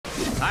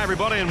Hi,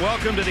 everybody, and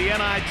welcome to the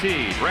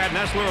NIT. Brad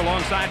Nessler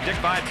alongside Dick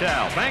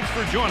Vitale. Thanks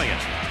for joining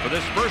us for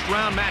this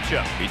first-round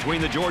matchup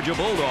between the Georgia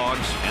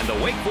Bulldogs and the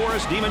Wake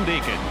Forest Demon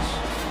Deacons.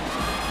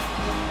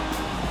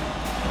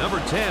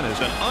 Number 10 is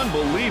an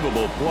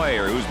unbelievable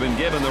player who's been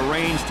given the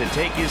reins to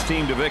take his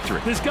team to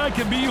victory. This guy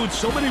can beat you in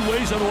so many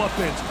ways on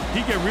offense.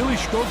 He can really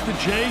stroke the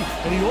J,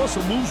 and he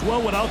also moves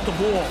well without the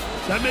ball.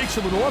 That makes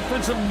him an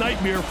offensive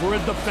nightmare for a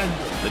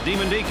defender. The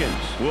Demon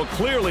Deacons will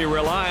clearly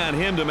rely on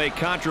him to make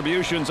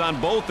contributions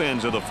on both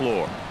ends of the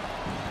floor.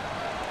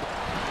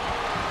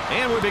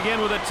 And we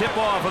begin with a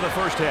tip-off of the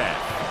first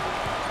half.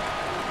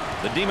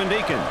 The Demon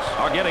Deacons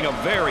are getting a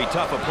very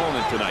tough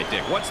opponent tonight,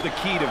 Dick. What's the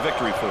key to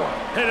victory for them?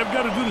 Hey, they've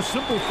got to do the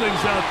simple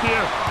things out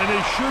there, and they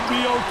should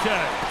be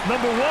okay.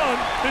 Number one,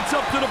 it's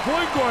up to the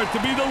point guard to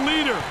be the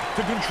leader,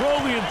 to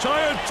control the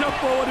entire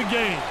tempo of the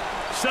game.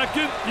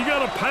 Second, you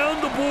got to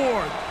pound the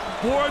board.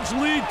 Boards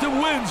lead to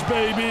wins,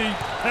 baby.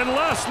 And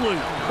lastly,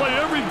 play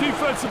every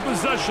defensive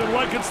possession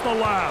like it's the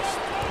last.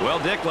 Well,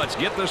 Dick, let's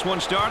get this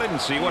one started and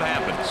see what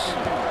happens.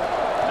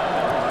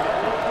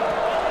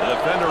 The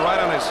defender right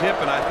on his hip,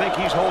 and I think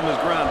he's holding his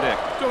ground, Dick.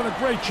 Doing a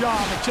great job.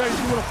 I tell you,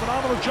 he's doing a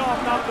phenomenal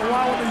job not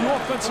allowing the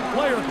offensive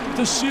player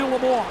to seal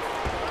him off.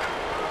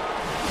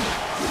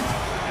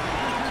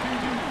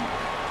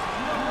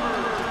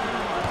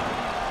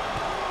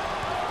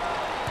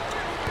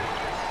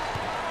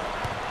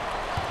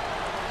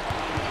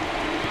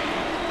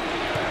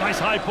 Nice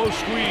high post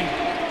screen.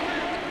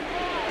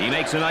 He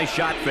makes a nice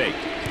shot fake.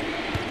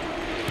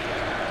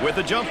 With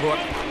the jump hook.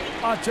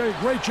 I tell you,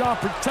 great job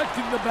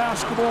protecting the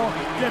basketball,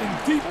 getting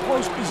deep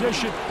post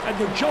position, and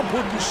the jump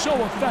hook is so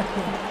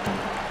effective.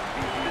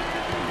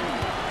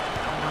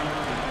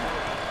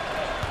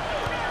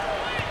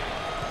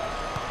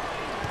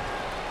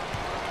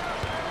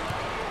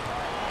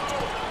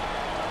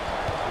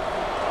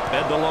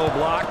 Fed the low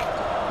block.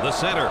 The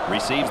center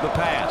receives the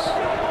pass.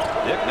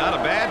 Dick, not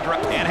a bad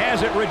drop, and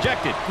has it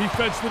rejected.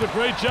 Defense did a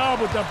great job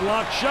with that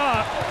block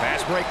shot.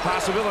 Fast break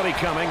possibility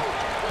coming.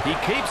 He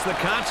keeps the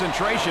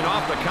concentration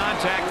off the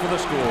contact for the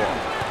score.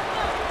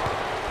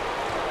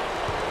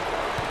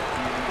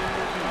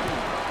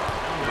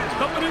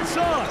 Coming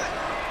inside.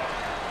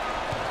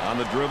 On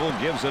the dribble,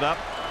 gives it up.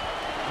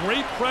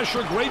 Great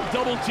pressure, great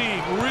double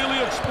team.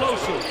 Really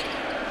explosive.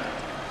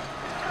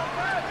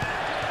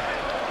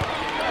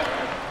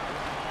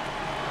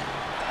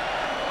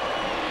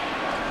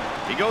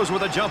 He goes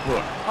with a jump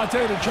hook. I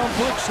tell you, the jump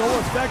hook so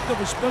effective,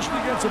 especially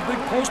against a big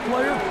post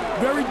player.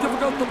 Very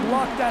difficult to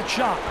block that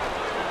shot.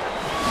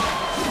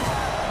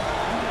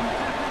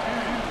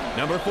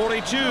 Number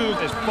 42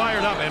 is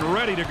fired up and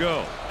ready to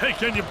go. Hey,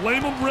 can you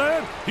blame him,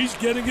 Brad? He's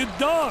getting it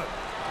done.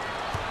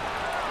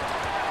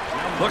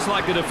 Looks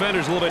like the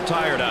defender's a little bit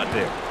tired out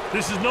there.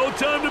 This is no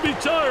time to be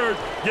tired.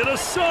 Get a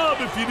sub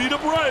if you need a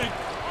break.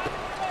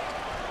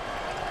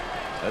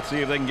 Let's see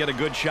if they can get a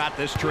good shot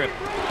this trip.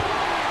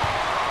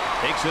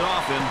 Takes it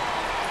off him.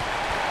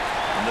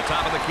 From the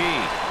top of the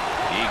key.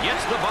 He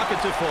gets the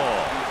bucket to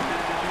fall.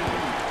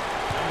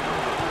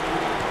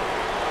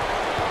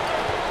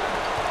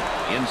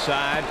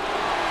 Inside.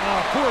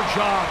 Poor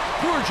job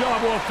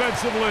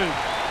offensively.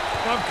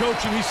 If I'm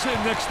coaching, he's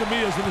sitting next to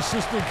me as an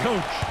assistant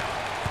coach.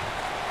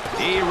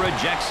 He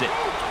rejects it.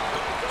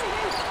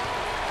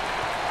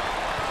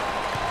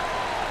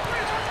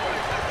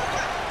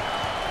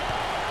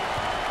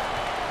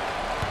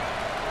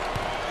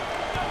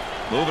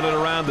 Moving it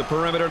around the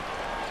perimeter.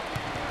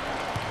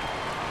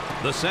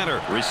 The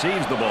center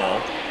receives the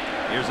ball.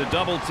 Here's a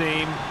double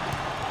team.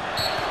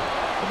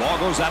 The ball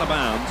goes out of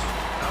bounds.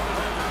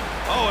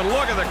 Oh, and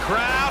look at the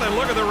crowd and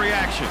look at the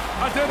reaction.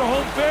 I think the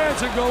home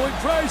fans are going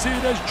crazy.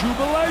 There's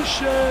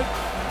jubilation.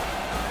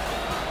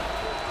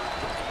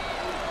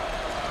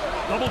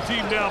 Double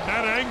team now,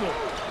 bad angle.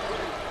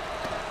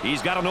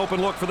 He's got an open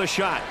look for the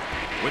shot.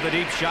 With a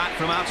deep shot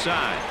from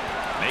outside.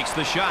 Makes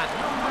the shot.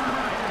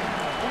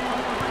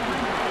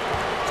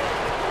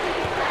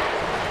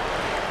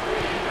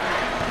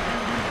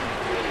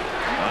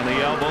 On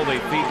the elbow, they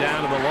feed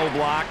down to the low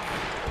block.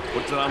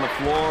 Puts it on the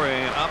floor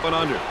and up and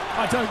under.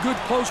 I tell you, good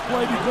post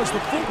play because the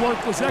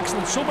footwork was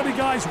excellent. So many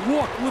guys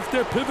walk, lift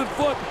their pivot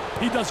foot.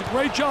 He does a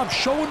great job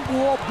showing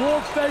ball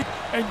fake,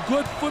 and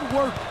good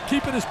footwork,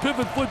 keeping his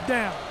pivot foot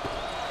down.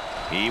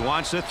 He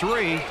wants a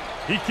three.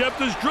 He kept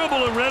his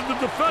dribble and ran the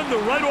defender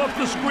right off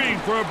the screen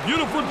for a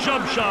beautiful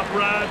jump shot,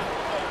 Brad.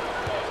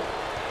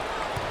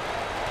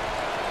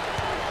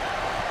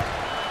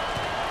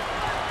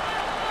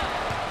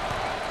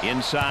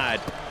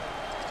 Inside.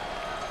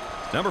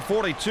 Number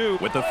 42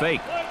 with the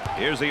fake.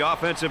 Here's the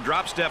offensive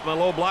drop step and a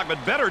low block, but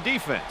better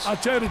defense. I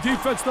tell you, the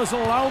defense doesn't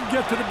allow him to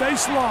get to the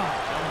baseline.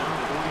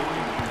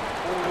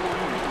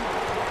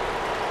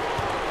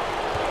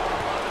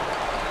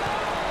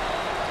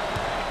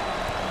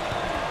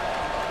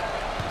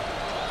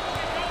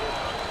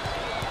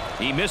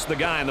 He missed the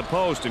guy in the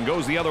post and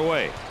goes the other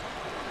way.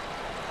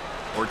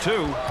 Or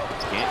two.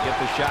 Can't get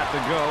the shot to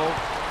go.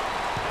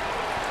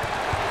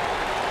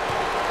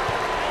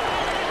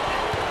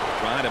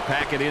 Trying to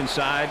pack it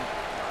inside.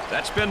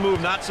 That spin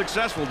move not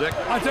successful, Dick.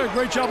 I did a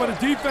great job on the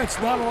defense,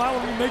 not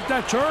allowing him to make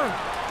that turn.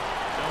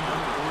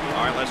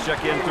 All right, let's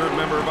check in third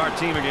member of our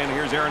team again.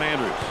 Here's Aaron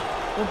Andrews.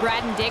 Well,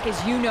 Brad and Dick, as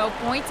you know,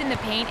 points in the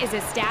paint is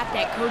a stat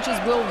that coaches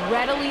will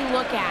readily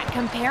look at,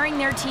 comparing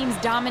their team's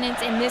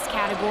dominance in this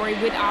category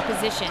with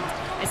opposition.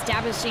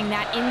 Establishing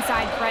that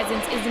inside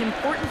presence is an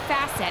important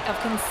facet of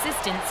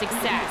consistent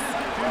success.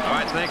 All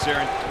right, thanks,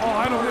 Aaron. Oh,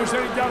 I don't think there's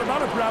any doubt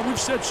about it, Brad.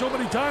 We've said so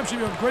many times, if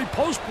you have great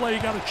post play,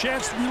 you got a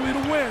chance really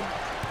to win.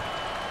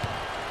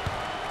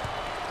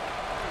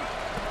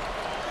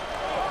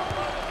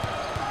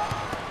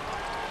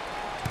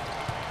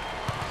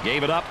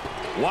 Gave it up.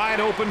 Wide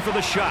open for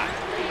the shot.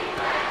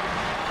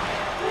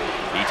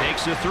 He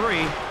takes the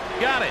three.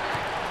 Got it.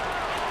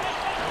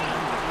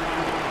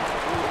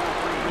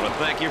 Well,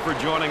 thank you for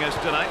joining us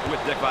tonight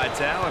with Dick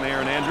Vitale and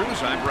Aaron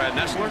Andrews. I'm Brad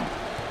Nessler.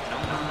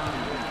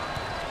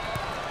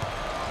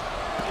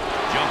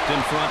 Jumped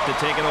in front to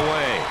take it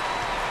away.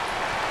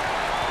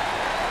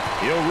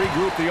 He'll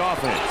regroup the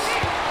offense.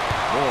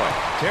 Boy,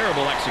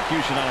 terrible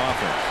execution on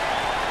offense.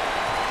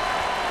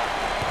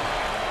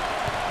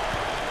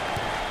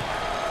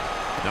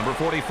 Number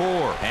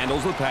 44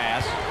 handles the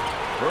pass.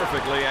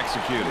 Perfectly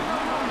executed.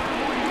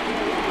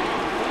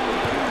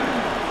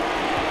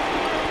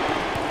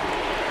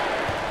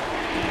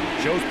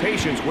 Shows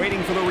patience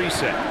waiting for the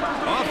reset.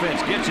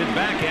 Offense gets it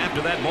back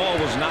after that ball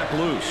was knocked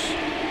loose.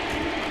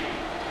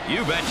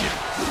 You betcha.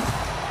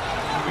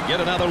 We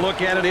get another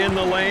look at it in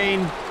the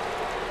lane.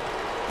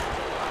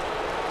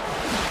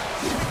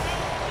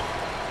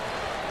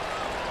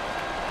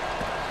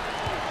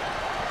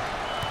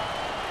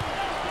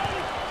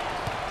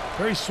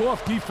 Very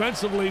soft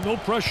defensively, no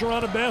pressure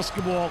on the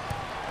basketball.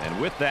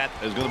 And with that,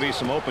 there's going to be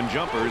some open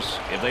jumpers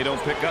if they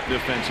don't pick up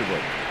defensively.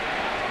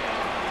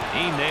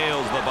 He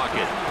nails the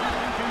bucket.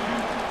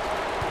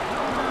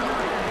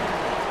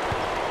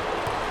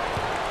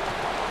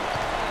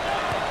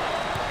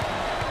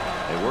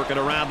 They work it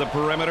around the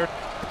perimeter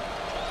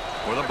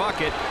for the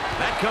bucket.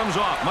 That comes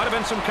off. Might have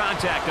been some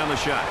contact on the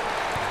shot.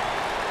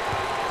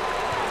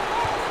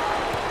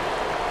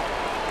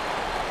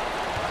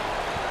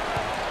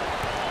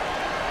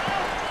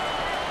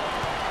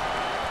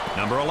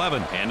 Number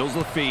 11 handles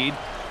the feed,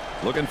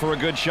 looking for a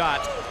good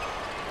shot.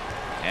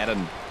 Had a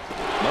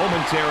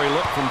momentary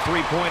look from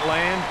three-point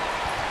land.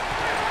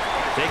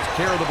 Takes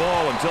care of the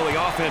ball until the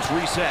offense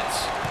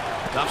resets.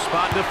 Tough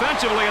spot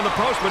defensively in the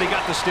post, but he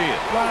got the steal.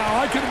 Wow,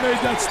 I could have made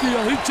that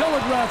steal. He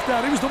telegraphed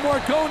that. He was the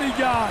Marconi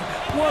guy.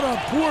 What a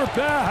poor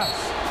pass.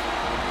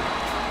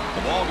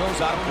 The ball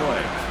goes out of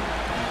play.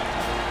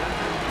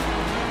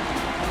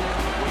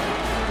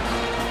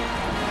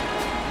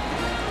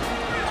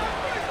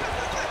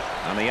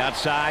 On the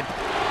outside,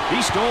 he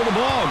stole the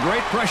ball.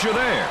 Great pressure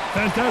there.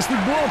 Fantastic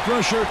ball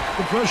pressure.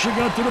 The pressure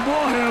got to the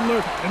ball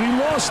handler, and he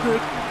lost it.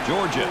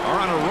 Georgia are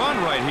on a run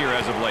right here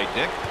as of late,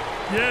 Dick.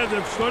 Yeah,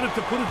 they've started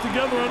to put it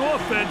together on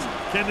offense.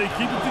 Can they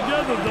keep it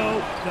together,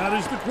 though? That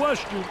is the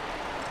question.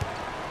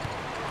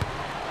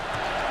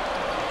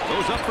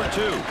 Goes up for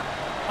two.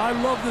 I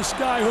love the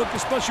sky hook,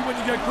 especially when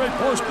you get great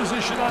post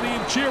position on the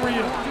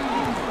interior.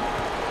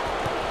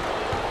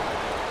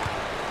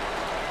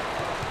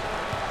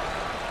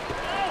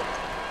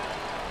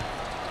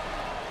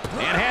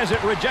 And has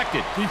it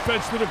rejected.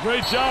 Defense did a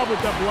great job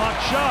with that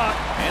blocked shot.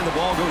 And the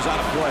ball goes out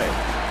of play.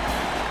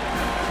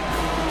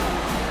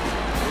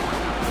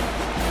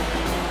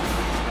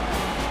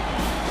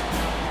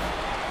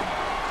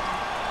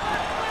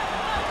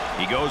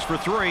 He goes for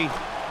three.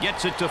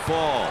 Gets it to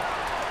fall.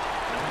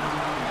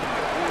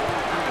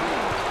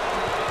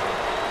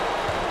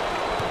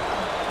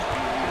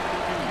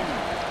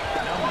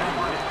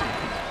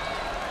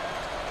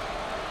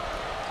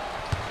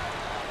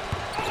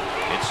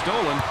 It's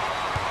stolen.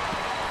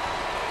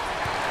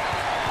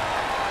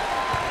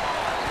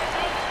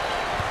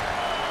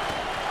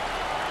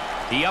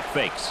 He up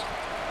fakes.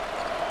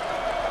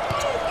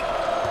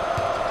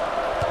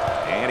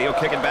 And he'll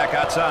kick it back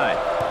outside.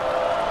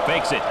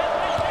 Fakes it.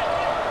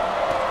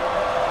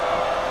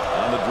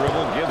 On the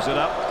dribble, gives it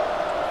up.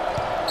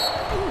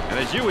 And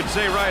as you would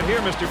say right here,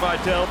 Mr.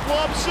 Vitale,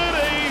 flop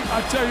city!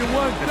 I tell you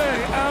one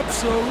thing,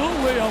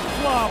 absolutely a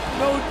flop.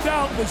 No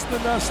doubt, Mr.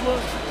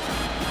 Nessler.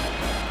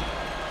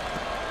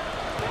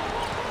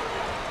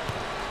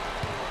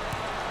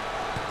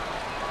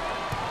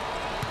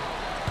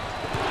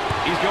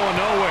 He's going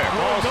nowhere.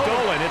 Ball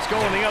stolen. It's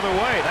going the other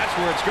way. That's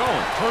where it's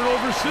going.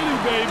 Turnover city,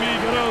 baby.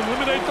 Gonna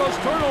eliminate those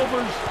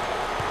turnovers.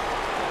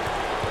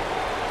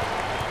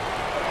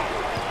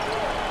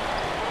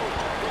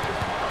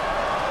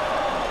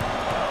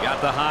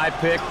 Got the high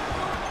pick.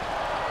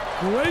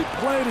 Great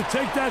play to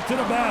take that to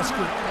the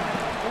basket.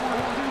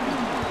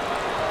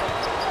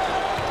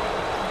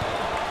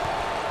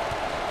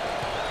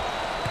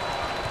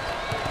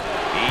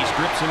 He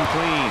strips him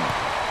clean.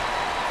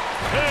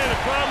 Hey, the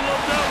crowd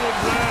loved that one,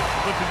 Brad.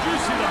 But did you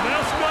see the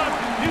mascot?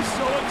 He's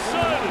so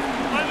excited.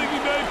 I think he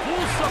may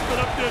pull something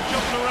up there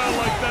jumping around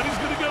like that.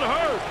 He's going to get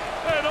hurt.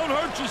 Hey, don't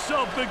hurt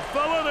yourself, big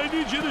fella. They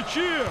need you to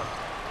cheer.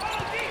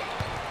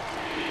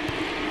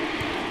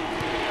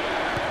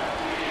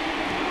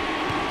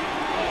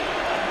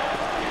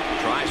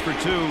 Tries for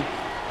two.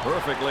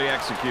 Perfectly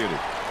executed.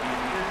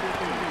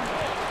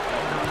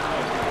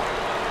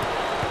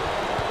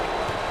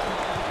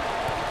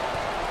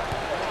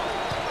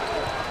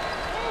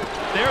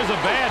 There's a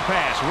bad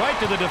pass right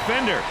to the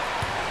defender.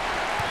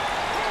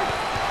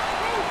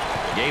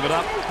 Gave it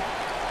up.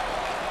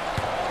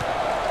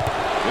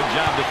 Good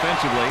job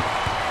defensively.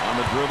 On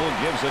the dribble,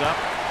 gives it up.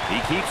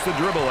 He keeps the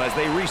dribble as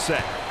they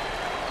reset.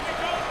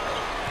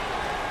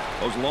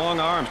 Those long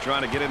arms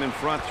trying to get it in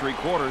front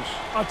three-quarters.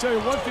 I'll tell you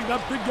one thing,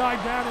 that big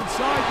guy down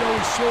inside, though,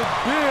 is so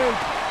big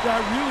that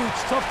really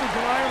it's tough to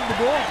deny him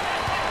the ball.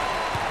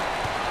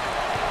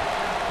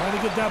 Trying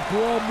to get that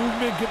ball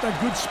movement, get that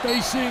good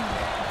spacing.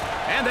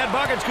 And that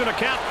bucket's going to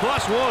count +1.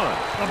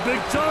 A big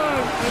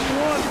time, and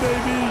one,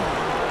 baby.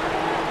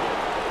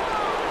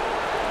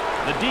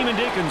 The Demon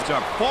Deacons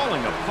are falling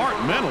apart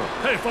mentally.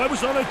 Hey, if I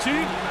was on a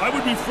team, I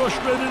would be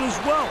frustrated as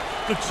well.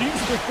 The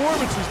team's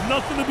performance is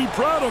nothing to be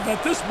proud of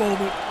at this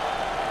moment.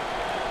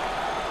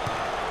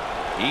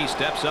 He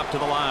steps up to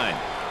the line.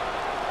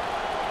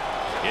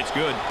 It's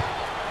good.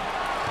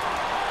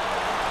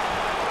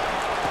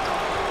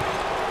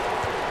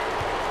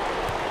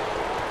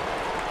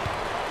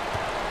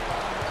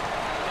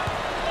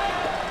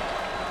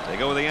 They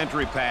go with the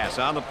entry pass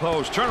on the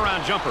post.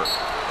 Turnaround jumper.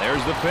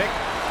 There's the pick.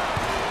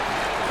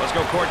 Let's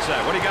go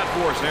courtside. What do you got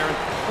for us, Aaron?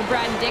 Well,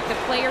 Brad and Dick, the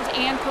players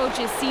and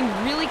coaches seem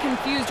really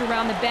confused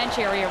around the bench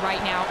area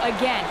right now.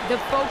 Again, the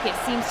focus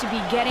seems to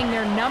be getting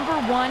their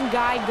 #1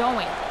 guy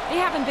going. They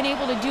haven't been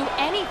able to do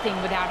anything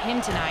without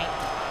him tonight.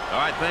 All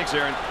right, thanks,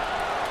 Aaron.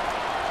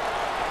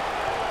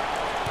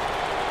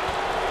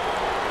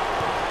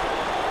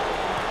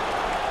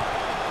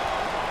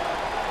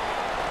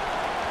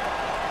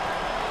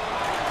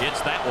 Hits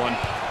that one.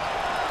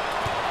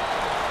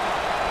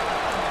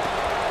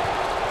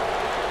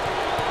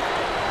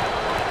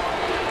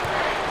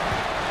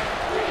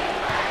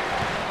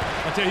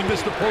 I'll tell you, he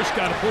missed the post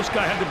guy. The post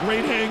guy had the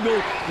great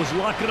angle, was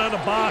locking on the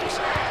box.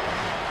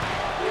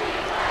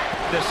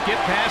 The skip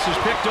pass is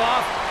picked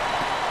off.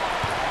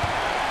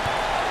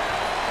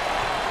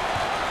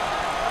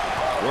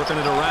 Working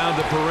it around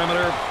the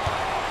perimeter.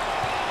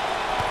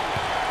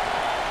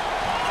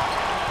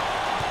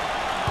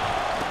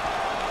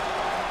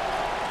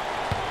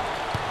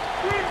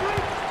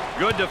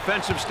 Good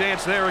defensive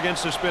stance there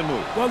against the spin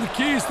move. Well, the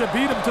key is to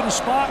beat him to the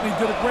spot, and he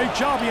did a great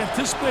job. He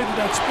anticipated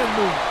that spin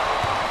move.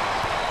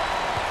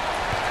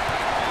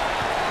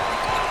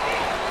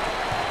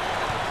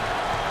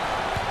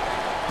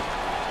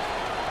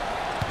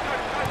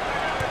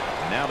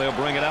 Now they'll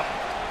bring it up.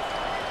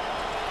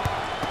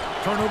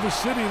 Turnover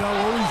city,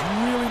 they'll always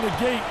really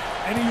negate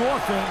any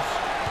offense.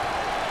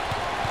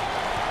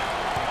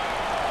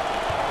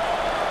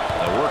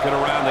 They'll work it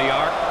around the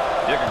arc.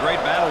 Dick, a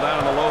great battle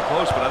down in the low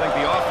post, but I think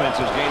the offense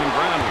is gaining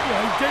ground here.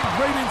 Yeah, he's getting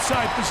great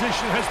inside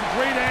position, has the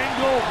great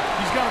angle.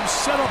 He's got him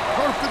set up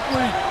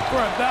perfectly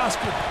for a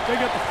basket. They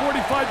got the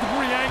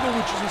 45-degree angle,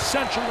 which is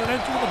essential in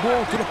entering the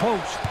ball to the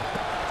post.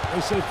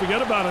 They say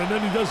forget about it, and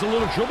then he does a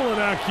little dribbling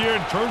act here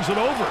and turns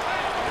it over.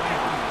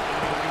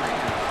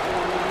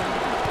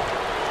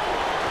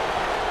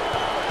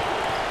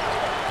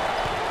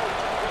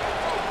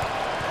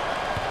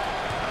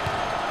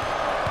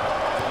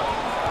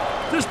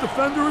 This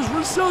defender is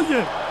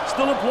resilient,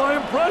 still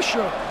applying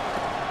pressure.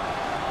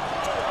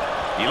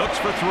 He looks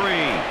for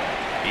three.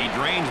 He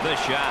drains the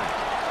shot.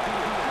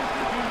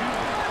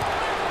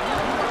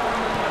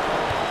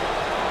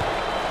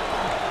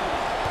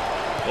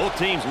 Both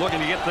teams looking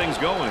to get things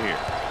going here.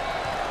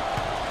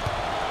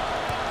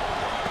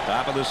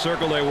 Top of the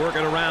circle, they work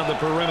it around the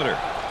perimeter.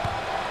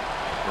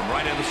 From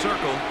right in the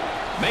circle,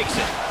 makes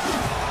it.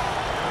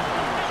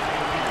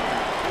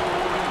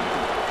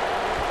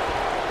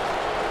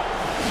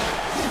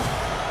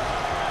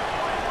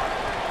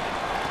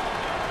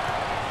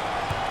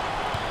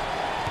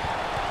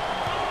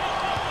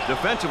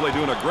 Defensively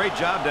doing a great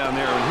job down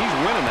there, and he's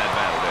winning that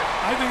battle there.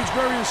 I think it's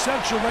very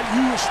essential that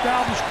you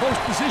establish close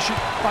position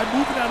by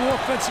moving that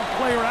offensive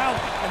player out,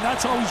 and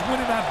that's how he's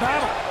winning that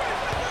battle.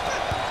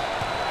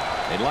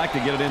 They'd like to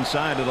get it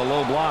inside to the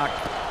low block.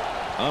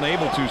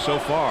 Unable to so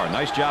far.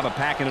 Nice job of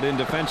packing it in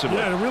defensively.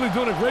 Yeah, they're really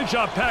doing a great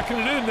job packing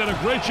it in, and a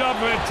great job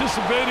of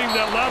anticipating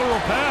that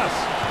lateral pass.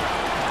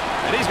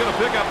 And he's going to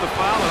pick up the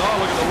foul, and oh,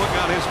 look at the look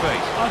on his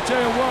face. I'll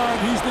tell you what,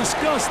 he's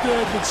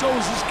disgusted, but so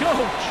is his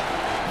coach.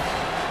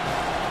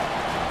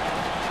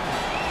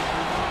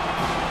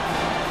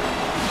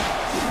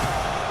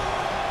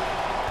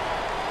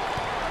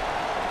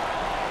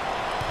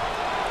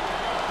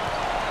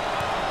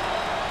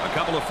 A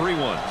couple of free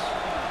ones.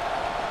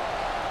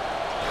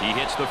 He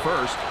hits the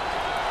first.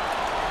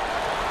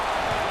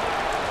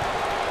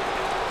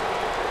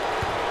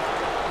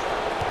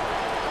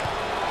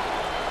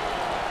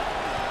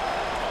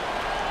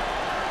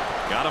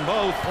 Got them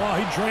both. Oh,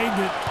 he drained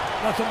it.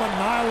 Nothing but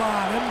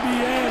nylon,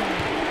 MBN.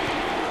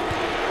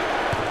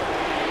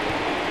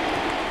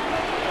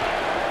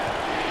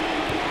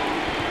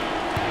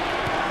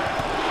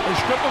 They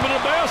strip him in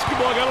the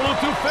basketball. Got a little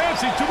too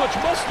fancy. Too much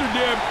mustard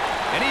there.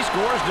 And he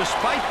scores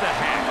despite the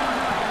hack.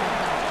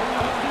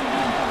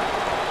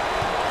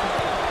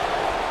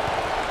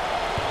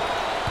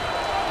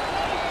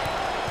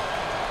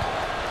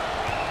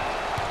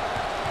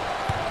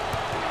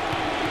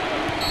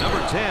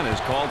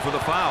 called for the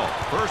foul.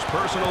 First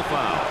personal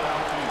foul.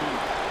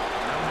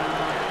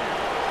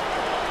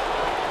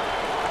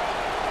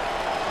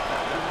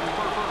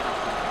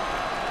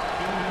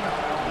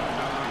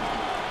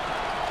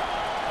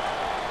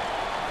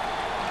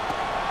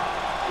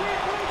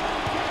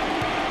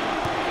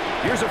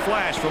 Here's a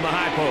flash from the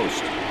high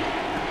post.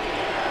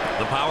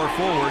 The power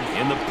forward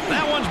in the...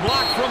 That one's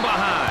blocked from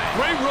behind.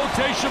 Great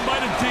rotation by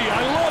the D.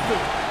 I love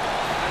it.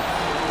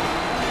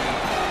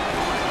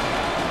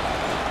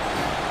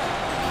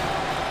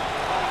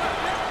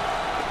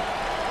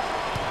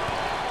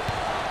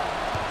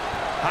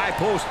 High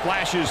post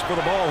flashes for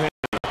the ball handler.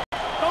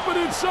 Up and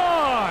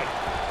inside.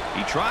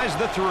 He tries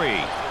the three.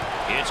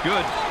 It's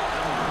good.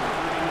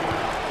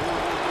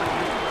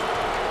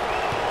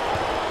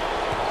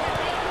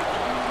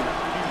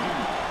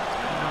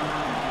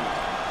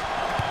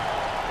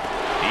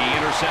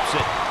 Intercepts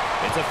it.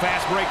 It's a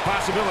fast break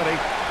possibility.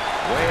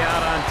 Way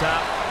out on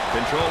top,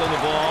 controlling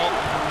the ball.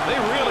 They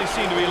really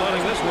seem to be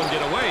letting this one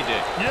get away,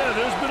 Dick. Yeah,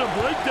 there's been a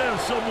breakdown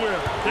somewhere.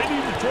 They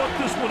need to talk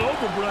this one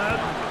over, Brad.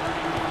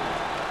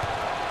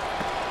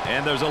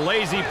 And there's a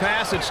lazy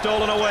pass. It's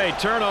stolen away.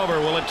 Turnover.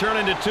 Will it turn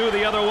into two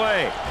the other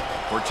way?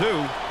 For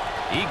two,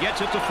 he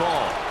gets it to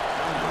fall.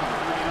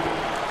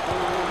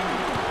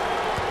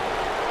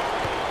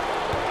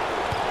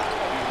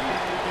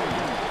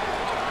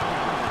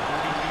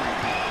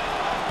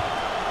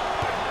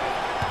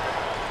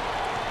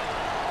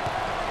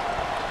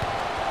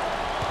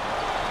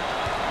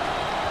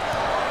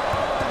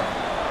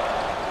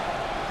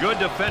 Good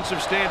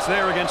defensive stance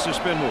there against the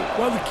spin move.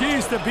 Well, the key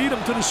is to beat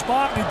him to the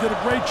spot, and he did a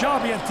great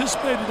job. He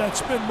anticipated that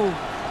spin move.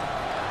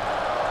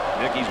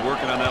 Nicky's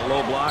working on that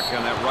low block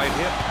on that right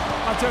hip.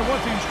 I'll tell you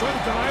one thing, he's trying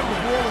to deny him the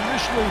ball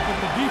initially, but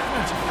the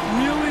defense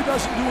really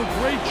doesn't do a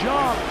great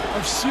job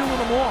of sealing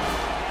him off.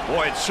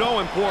 Boy, it's so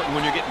important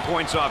when you're getting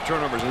points off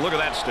turnovers, and look at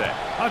that stat.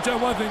 I'll tell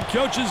you one thing,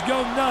 coaches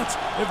go nuts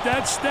if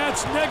that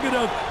stat's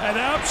negative and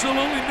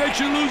absolutely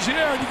makes you lose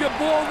hair and you get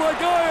balled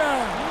like I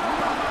am.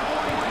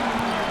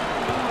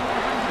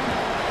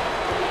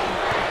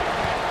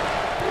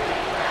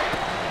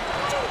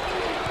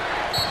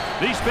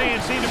 These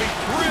fans seem to be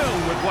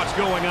thrilled with what's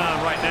going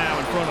on right now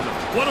in front of them.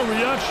 What a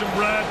reaction,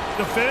 Brad.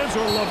 The fans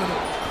are loving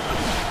it.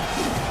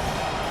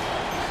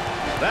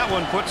 That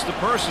one puts the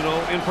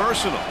personal in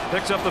personal.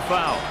 Picks up the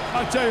foul.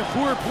 I tell you,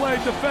 poor play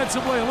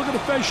defensively. Look at the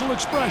facial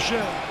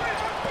expression.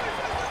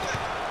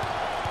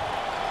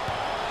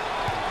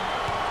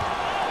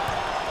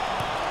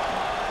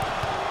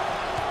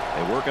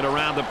 They work it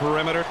around the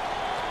perimeter.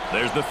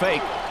 There's the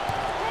fake.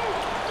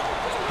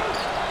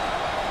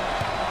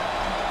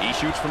 He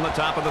shoots from the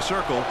top of the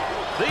circle.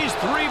 These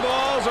three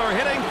balls are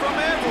hitting from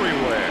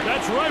everywhere.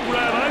 That's right,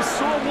 Brad. I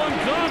saw one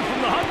gone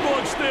from the hot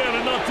dog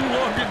stand not too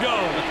long ago.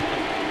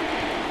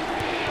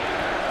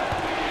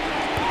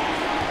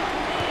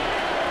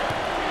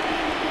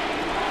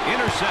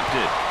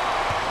 Intercepted.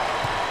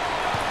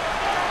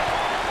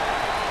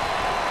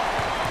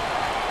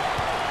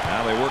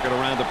 Now they work it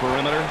around the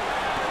perimeter.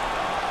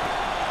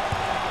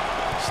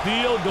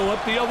 Steal, go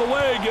up the other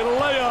way, get a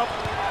layup.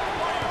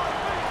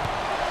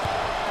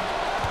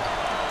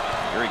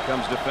 Here he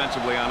comes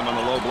defensively on him on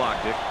the low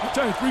block, Dick. I'll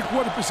tell you,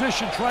 three-quarter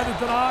position, trying to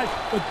deny,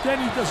 but then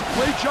he does a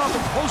great job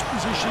in post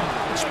position,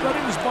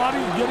 spreading his body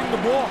and getting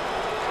the ball.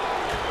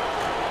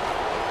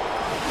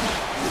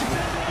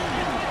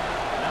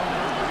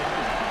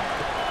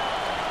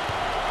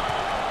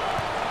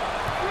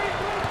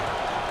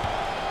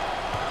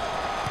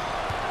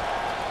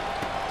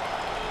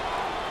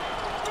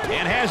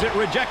 And has it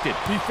rejected.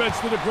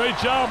 Defense did a great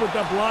job with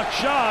that block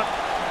shot.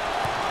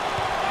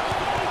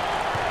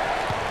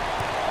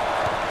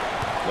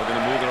 Looking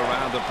to move it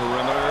around the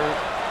perimeter.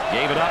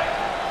 Gave it up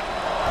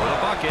for the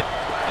bucket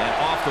and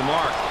off the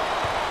mark.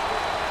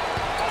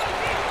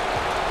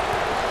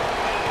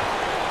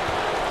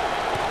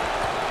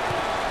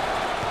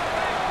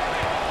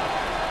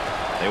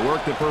 They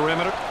work the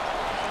perimeter.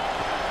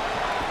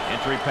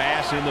 Entry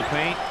pass in the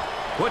paint.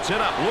 Puts it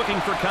up, looking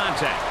for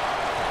contact.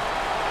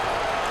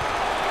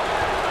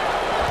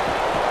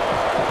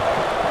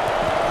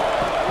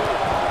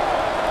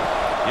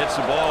 Gets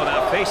the ball and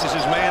now faces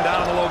his man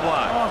down on the low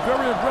block. Oh,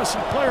 very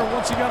aggressive player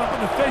once he got up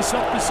in the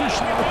face-up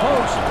position in the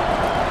post.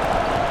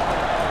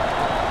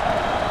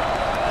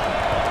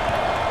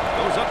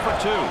 Goes up for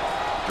two.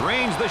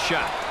 Drains the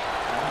shot.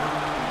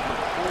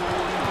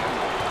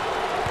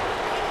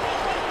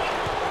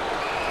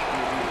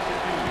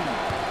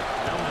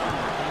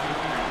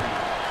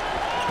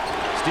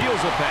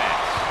 Steals a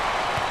pass.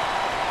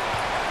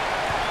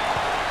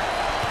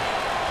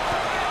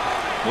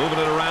 Moving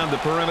it around the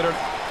perimeter.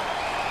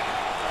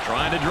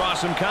 Trying to draw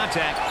some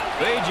contact.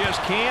 They just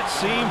can't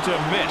seem to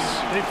miss.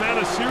 They've had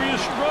a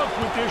serious stroke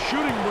with their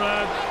shooting,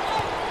 Brad.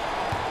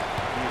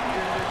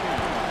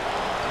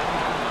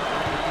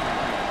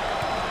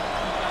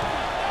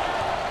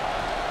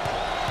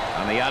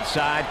 On the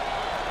outside.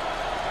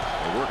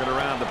 They work it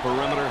around the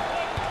perimeter.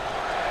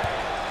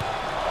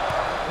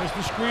 There's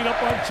the screen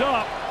up on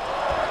top.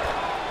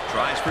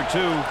 Tries for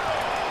two.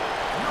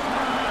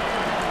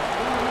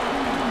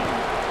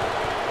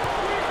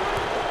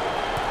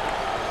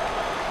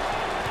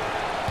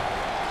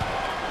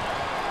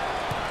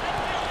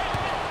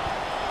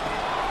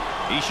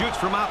 He shoots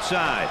from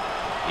outside.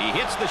 He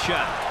hits the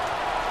shot.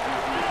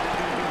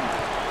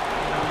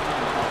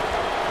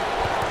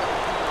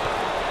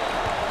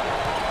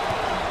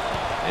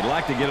 They'd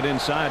like to get it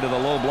inside to the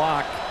low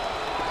block.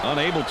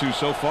 Unable to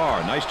so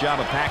far. Nice job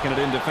of packing it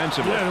in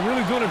defensively. Yeah, they're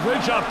really doing a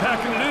great job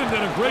packing it in.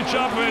 Did a great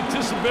job of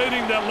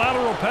anticipating that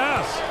lateral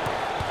pass.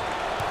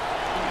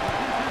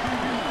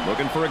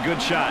 Looking for a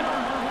good shot.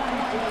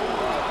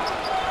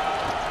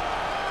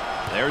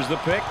 There's the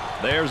pick.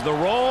 There's the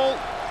roll.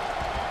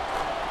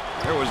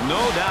 There was no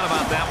doubt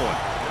about that one.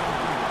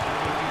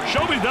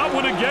 Show me that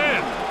one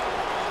again.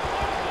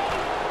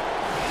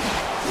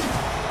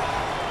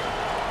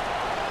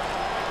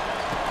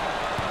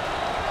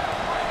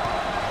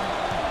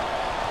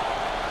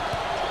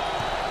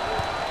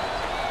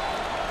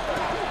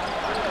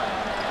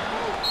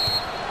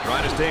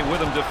 Trying to stay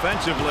with him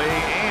defensively,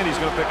 and he's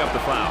going to pick up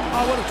the foul.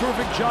 Oh, what a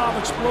terrific job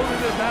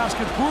exploding the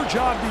basket. Poor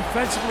job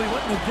defensively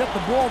letting him get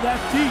the ball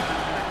that deep.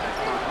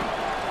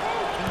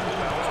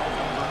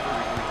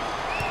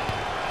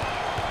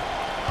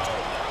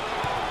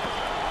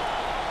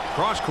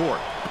 Cross court.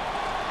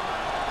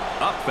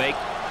 Up fake.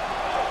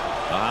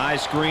 A high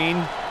screen.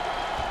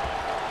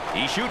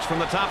 He shoots from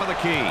the top of the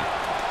key.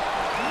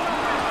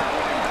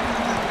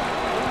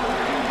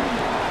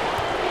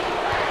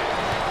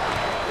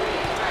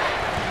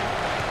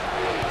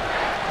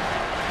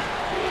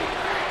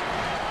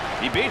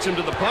 He beats him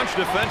to the punch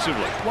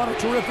defensively. What a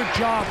terrific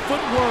job.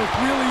 Footwork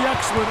really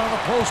excellent on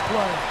a post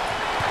play.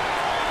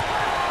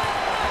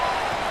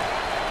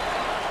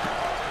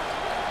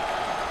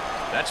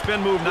 That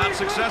spin move not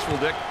successful,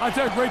 Dick. I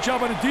tell you, great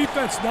job on the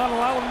defense, not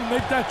allowing him to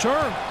make that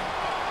turn.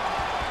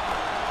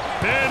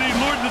 And he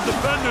lured the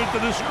defender to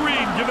the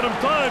screen, giving him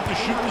time to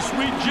shoot the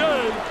sweet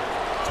J.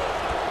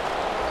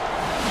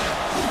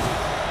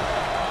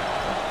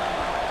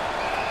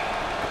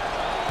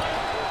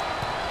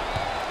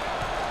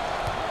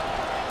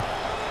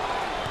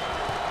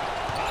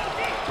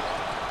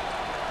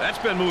 That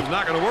spin move's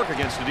not going to work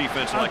against a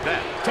defense like that.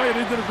 I tell you,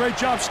 they did a great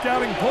job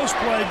scouting post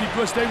play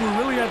because they were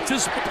really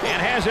anticipating. And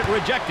has it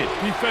rejected.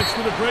 Defense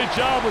did a great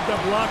job with that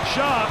blocked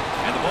shot.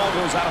 And the ball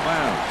goes out of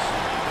bounds.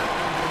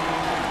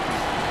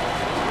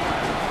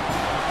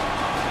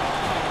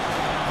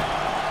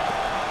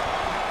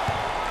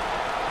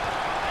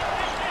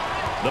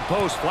 The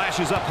post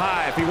flashes up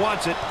high if he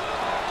wants it.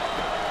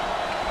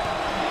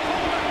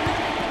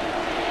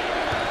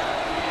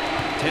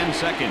 10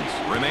 seconds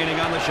remaining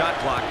on the shot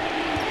clock.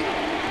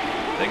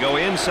 They go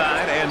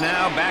inside and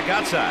now back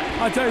outside.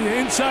 I tell you,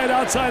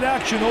 inside-outside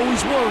action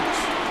always works.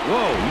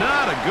 Whoa,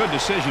 not a good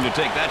decision to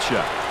take that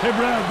shot. Hey,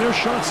 Brad, their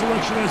shot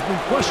selection has been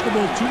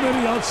questionable. Too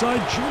many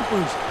outside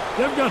jumpers.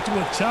 They've got to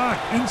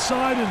attack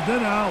inside and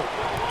then out.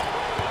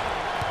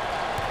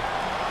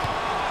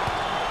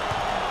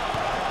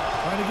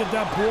 Trying to get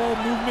that ball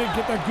movement,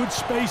 get that good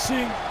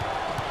spacing.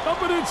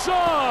 Up and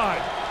inside.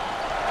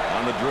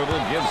 On the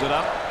dribble, gives it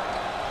up.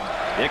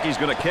 Dickey's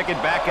going to kick it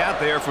back out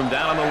there from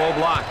down on the low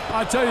block.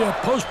 I tell you, a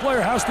post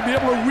player has to be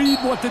able to read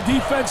what the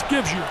defense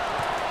gives you.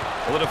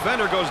 Well, the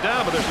defender goes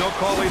down, but there's no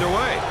call either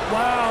way.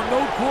 Wow,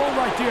 no call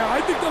right there. I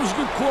think that was a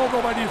good call,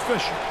 though, by the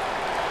official.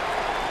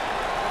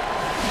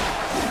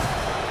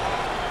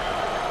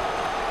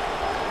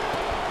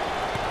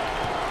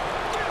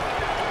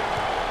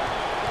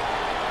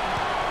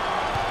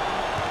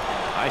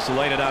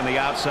 Isolated on the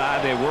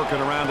outside. They work it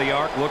around the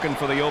arc, looking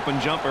for the open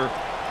jumper.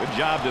 Good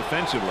job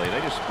defensively.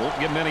 They just won't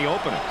give many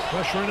openings.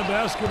 Pressure in the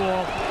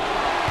basketball.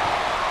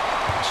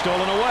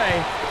 Stolen away.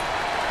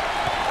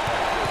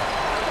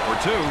 For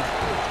two.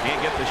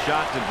 Can't get the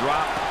shot to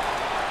drop.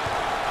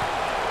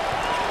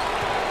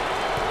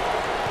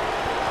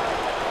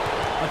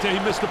 I'll tell you,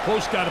 he missed the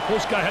post guy. The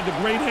post guy had the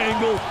great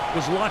angle,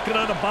 was locking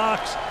on the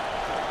box.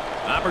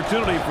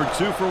 Opportunity for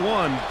 2 for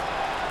 1.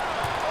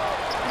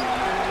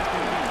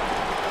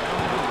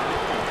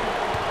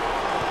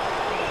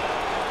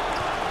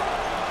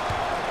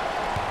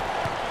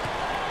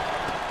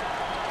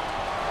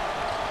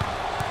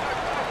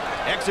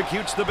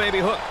 Executes the baby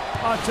hook.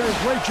 I'll tell you,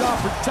 great job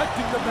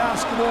protecting the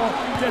basketball,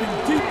 getting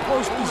deep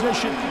post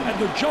position, and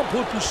the jump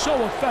hook is so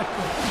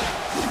effective.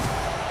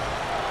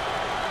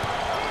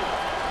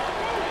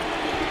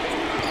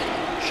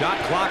 Shot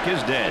clock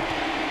is dead.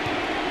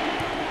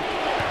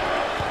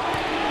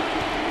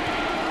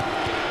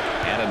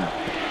 And a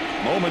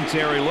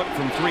momentary look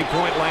from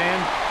three-point land.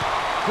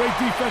 Great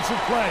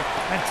defensive play.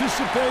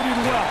 Anticipated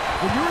well.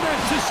 When you're an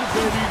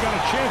anticipator, you got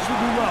a chance to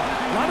do well.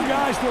 A lot of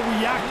guys, they're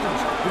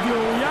reactors. If you're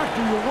a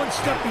reactor, you're one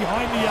step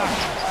behind the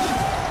action.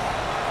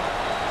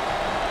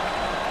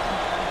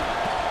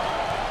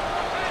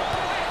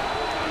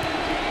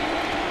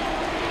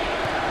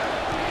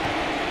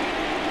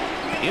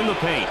 In the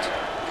paint.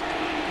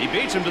 He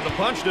beats him to the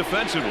punch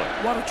defensively.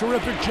 What a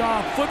terrific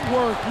job.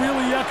 Footwork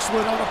really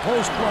excellent on a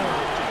post play.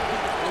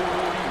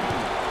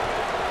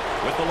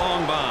 With the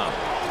long bomb.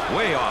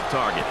 Way off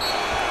target.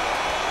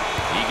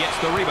 He gets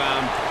the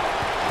rebound.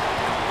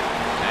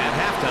 At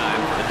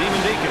halftime, the Demon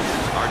Deacons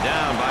are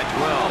down by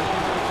 12.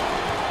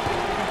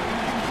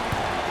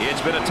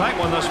 It's been a tight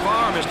one thus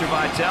far, Mr.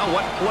 Vitale.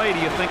 What play do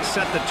you think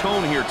set the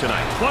tone here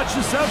tonight? Watch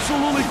this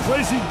absolutely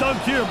crazy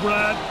dunk here,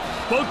 Brad.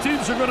 Both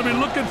teams are going to be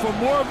looking for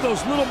more of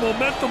those little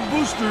momentum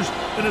boosters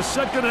in the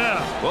second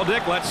half. Well,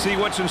 Dick, let's see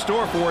what's in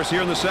store for us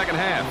here in the second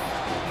half.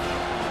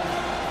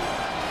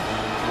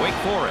 Wake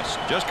Forest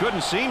just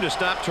couldn't seem to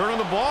stop turning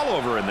the ball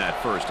over in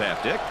that first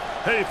half, Dick.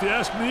 Hey, if you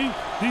ask me,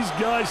 these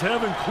guys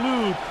haven't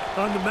clued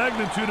on the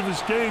magnitude of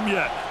his game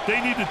yet. They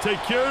need to take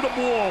care of the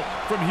ball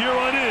from here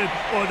on in,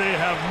 or they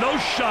have no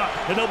shot,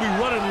 and they'll be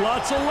running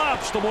lots of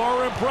laps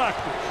tomorrow in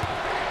practice.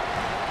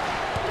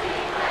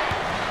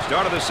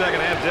 Start of the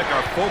second half, Dick,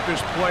 our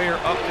focused player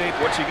update.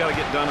 What's he got to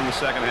get done in the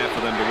second half for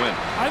them to win?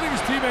 I think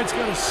his teammates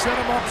got to set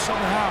him up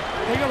somehow.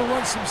 They got to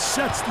run some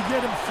sets to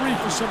get him free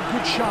for some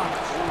good shots.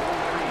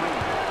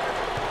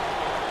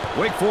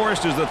 Wake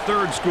Forest is the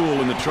third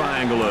school in the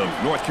triangle of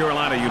North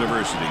Carolina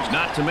universities,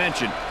 not to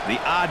mention the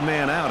odd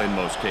man out in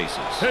most cases.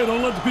 Hey,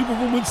 don't let the people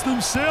from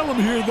Winston-Salem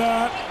hear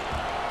that.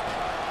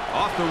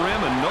 Off the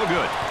rim and no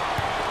good.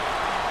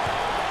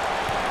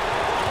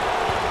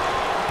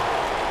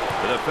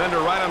 The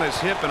defender right on his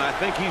hip, and I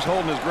think he's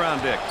holding his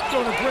ground, Dick.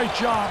 Doing a great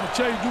job. I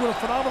tell you, doing a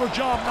phenomenal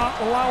job not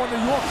allowing the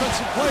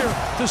offensive player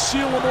to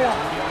seal him off.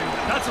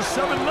 That's a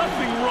 7-0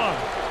 run.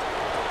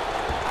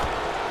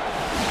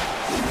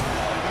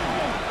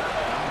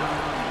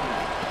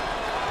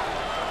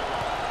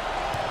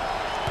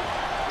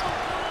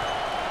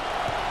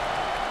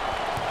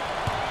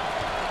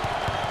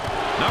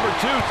 Number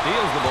 2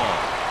 steals the ball.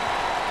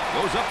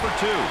 Goes up for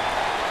 2.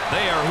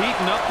 They are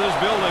heating up this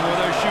building where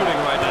they're shooting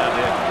right now,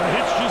 Dick. The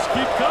hits just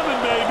keep coming,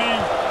 baby.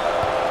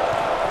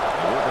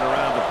 Working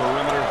around the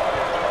perimeter.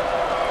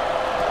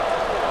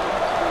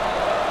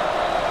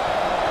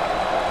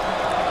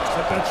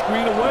 Set that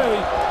screen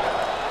away.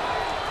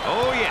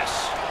 Oh, yes.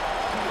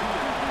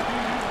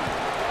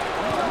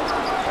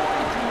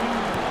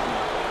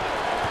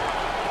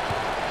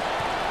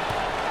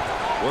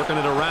 Working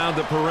it around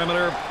the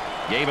perimeter.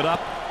 Gave it up.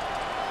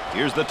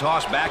 Here's the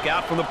toss back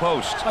out from the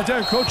post. I tell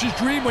you, coach's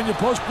dream when your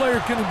post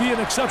player can be an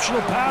exceptional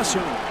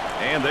passer.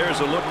 And there's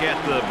a look at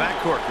the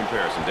backcourt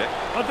comparison, Dick.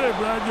 I tell you,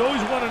 Brad, you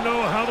always want to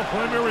know how the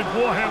primary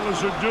ball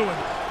handlers are doing.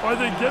 Are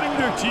they getting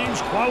their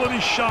teams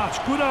quality shots,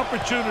 good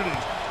opportunities?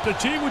 The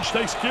team which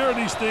takes care of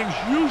these things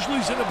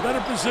usually is in a better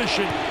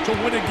position to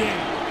win a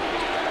game.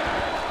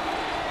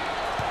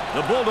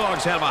 The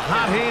Bulldogs have a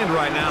hot hand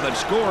right now that's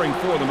scoring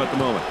for them at the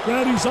moment.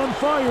 Brad, he's on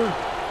fire.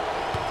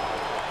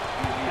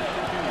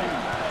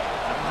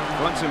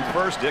 Fronts him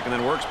first, Dick, and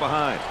then works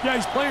behind. Yeah,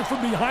 he's playing from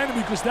behind him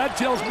because that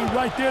tells me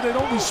right there they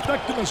don't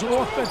respect him as an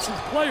offensive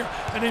player.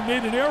 And they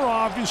made an error,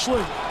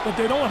 obviously, but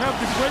they don't have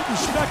the great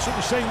respect, so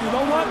they're saying, you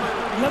know what?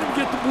 Let him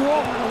get the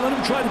ball and let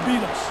him try to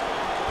beat us.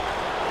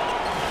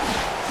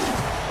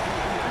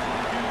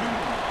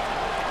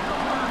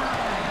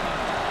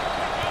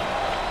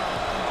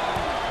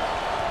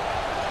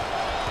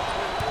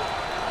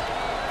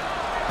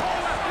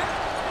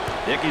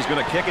 Dickey's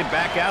going to kick it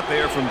back out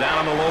there from down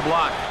on the low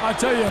block. I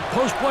tell you, a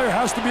post player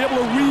has to be able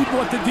to read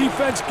what the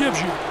defense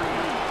gives you.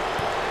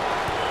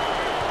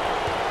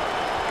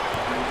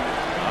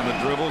 On the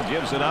dribble,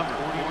 gives it up.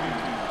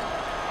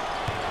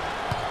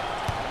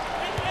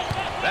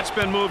 That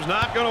spin move's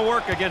not going to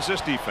work against this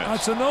defense.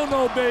 That's a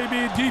no-no,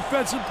 baby.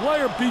 Defensive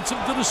player beats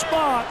him to the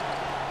spot.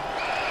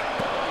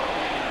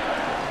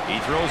 He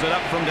throws it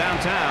up from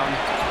downtown.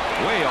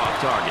 Way off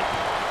target.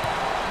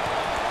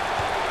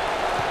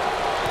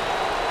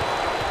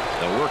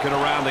 They're working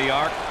around the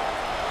arc.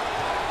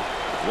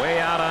 Way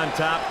out on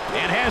top.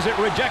 And has it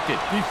rejected.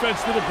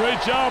 Defense did a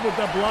great job with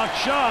that blocked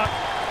shot.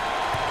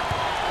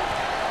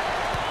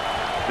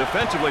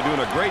 Defensively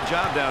doing a great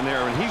job down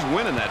there, and he's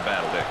winning that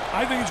battle, Dick.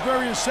 I think it's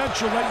very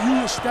essential that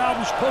you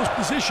establish post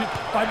position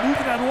by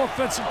moving that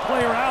offensive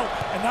player out,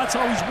 and that's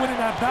how he's winning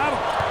that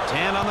battle.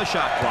 10 on the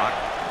shot clock.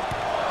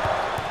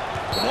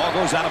 The ball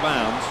goes out of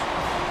bounds.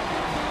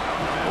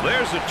 Well,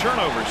 there's a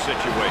turnover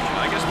situation.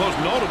 I guess most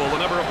notable,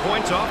 the number of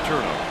points off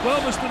turnover. Well,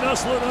 Mr.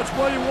 Nessler, that's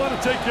why you want to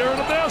take care of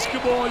the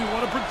basketball. You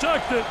want to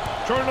protect it.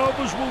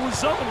 Turnovers will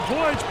result in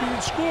points being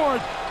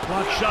scored.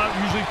 Block shot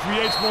usually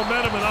creates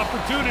momentum and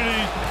opportunity.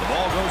 The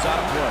ball goes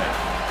out of play.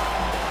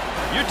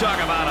 You're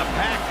talking about a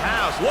packed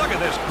house. Look at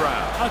this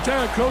crowd. I'll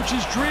tell you,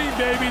 coach's dream,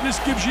 baby.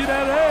 This gives you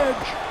that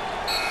edge.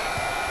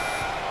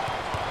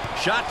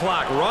 Shot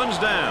clock runs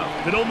down.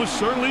 It almost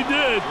certainly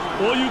did.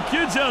 All you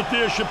kids out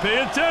there should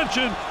pay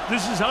attention.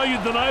 This is how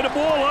you deny the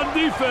ball on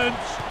defense.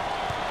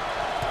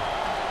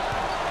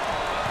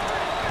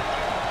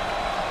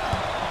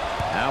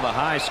 Now the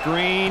high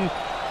screen.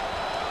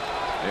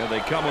 There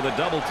they come with a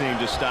double team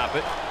to stop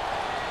it.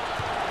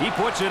 He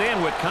puts it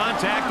in with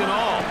contact and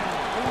all.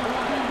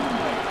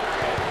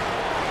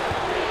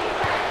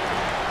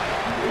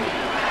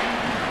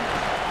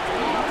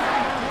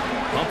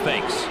 Pump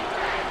fakes.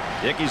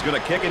 Dickey's going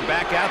to kick it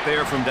back out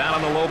there from down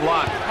on the low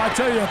block. I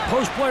tell you, a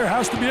post player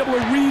has to be able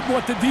to read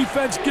what the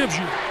defense gives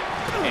you.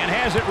 And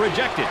has it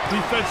rejected.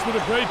 Defense did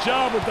a great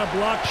job with that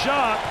blocked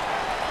shot.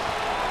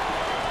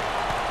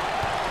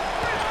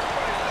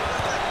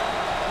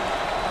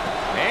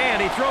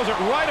 And he throws it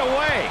right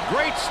away.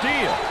 Great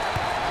steal.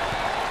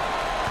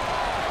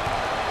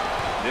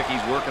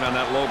 Dickey's working on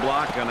that low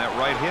block on that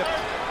right hip.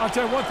 I'll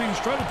tell you one thing, he's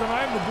trying to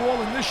deny him the ball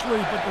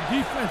initially, but the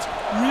defense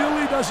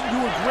really doesn't do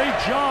a great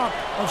job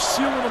of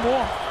sealing him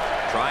off.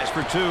 Tries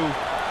for two.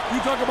 You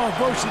talk about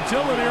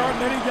versatility. There aren't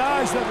many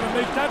guys that can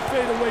make that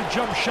fadeaway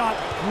jump shot.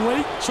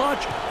 Great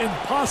touch,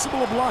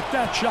 impossible to block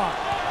that shot.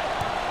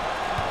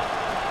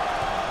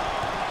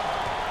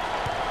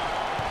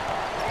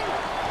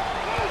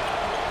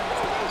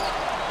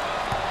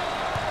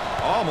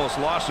 Almost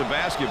lost the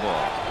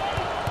basketball.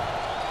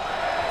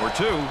 For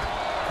two.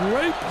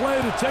 Great play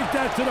to take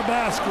that to the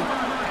basket.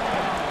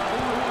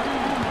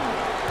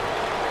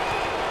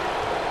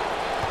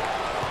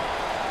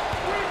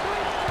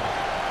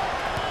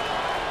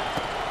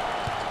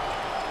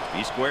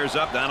 He squares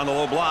up down on the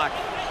low block.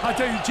 I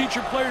tell you, teach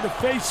your player to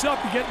face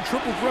up. You get in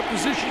triple threat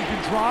position. You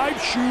can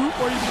drive, shoot,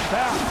 or you can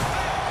pass.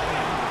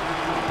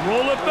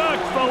 Roll it back,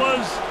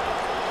 fellas.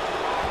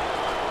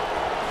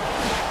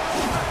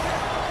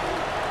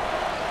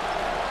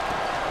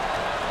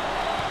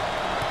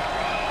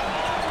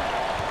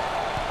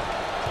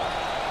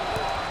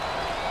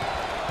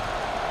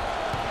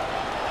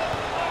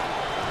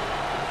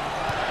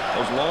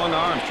 Long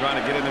arms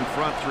trying to get it in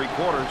front,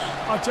 three-quarters.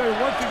 I'll tell you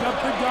one thing, that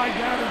big guy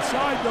down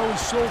inside, though, is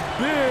so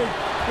big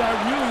that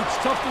really it's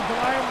tough to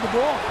deny him the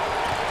ball.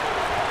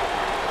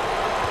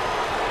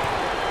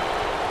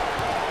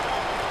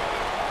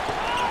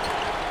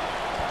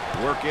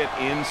 Work it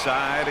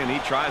inside, and he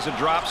tries a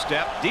drop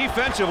step.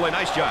 Defensively,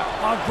 nice job.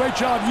 Great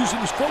job using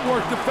his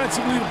footwork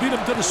defensively to beat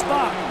him to the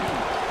spot.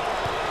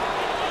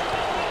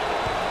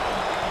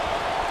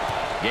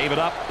 Gave it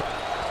up.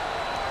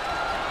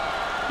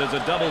 There's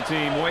a double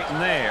team waiting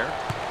there.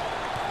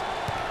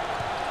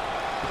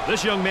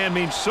 This young man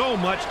means so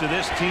much to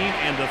this team,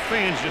 and the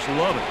fans just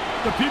love it.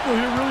 The people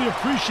here really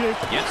appreciate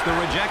it. Gets the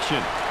rejection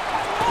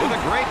with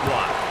a great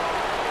block.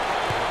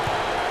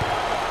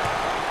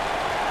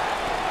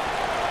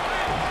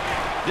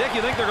 Dick,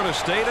 you think they're going to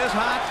stay this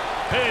hot?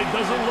 Hey, it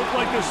doesn't look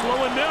like they're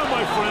slowing down,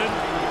 my friend.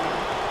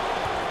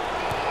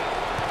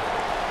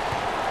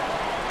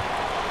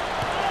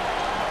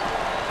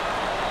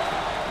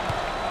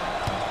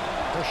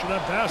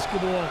 That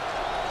basketball.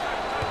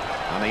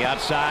 On the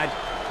outside,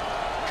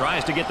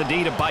 tries to get the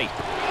D to bite.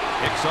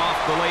 Picks off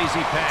the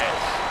lazy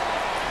pass.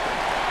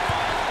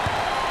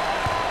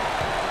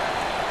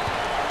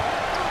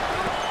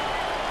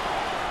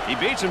 He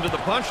beats him to the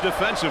punch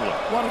defensively.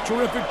 What a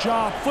terrific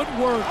job.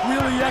 Footwork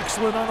really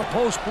excellent on a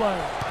post play.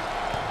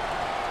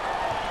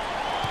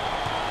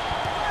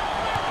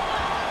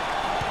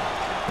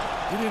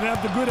 He didn't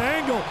have the good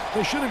angle.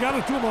 They should have got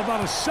it to him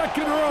about a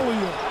second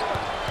earlier.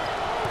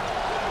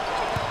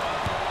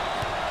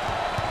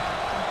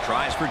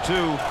 Tries for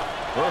two.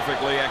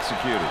 Perfectly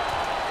executed.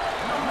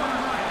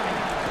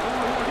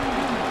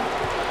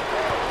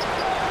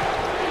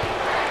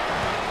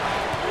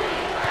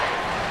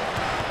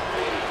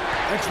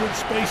 Excellent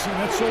spacing.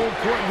 That's so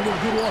important to a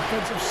good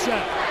offensive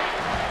set.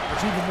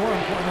 It's even more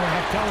important to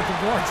have talented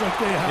guards like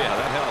they have. Yeah,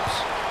 that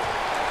helps.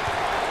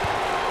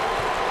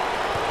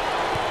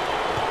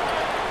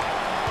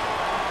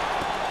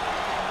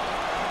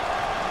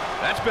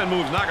 That spin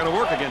move's not going to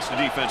work against a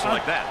defense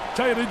like that. I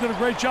tell you, they did a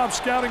great job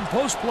scouting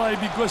post play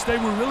because they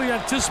were really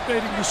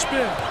anticipating the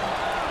spin.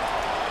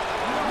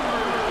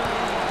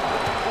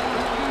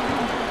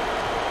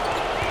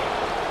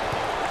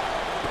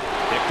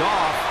 Picked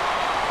off.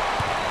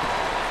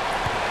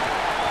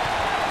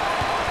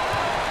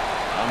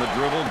 On the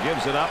dribble,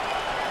 gives it up.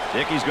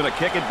 Dickey's going to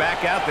kick it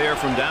back out there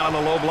from down on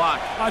the low block.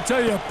 I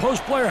tell you, a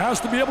post player has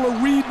to be able to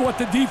read what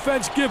the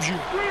defense gives you.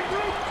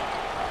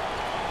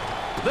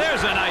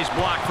 There's a nice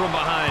block from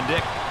behind,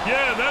 Dick.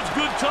 Yeah, that's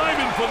good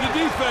timing for the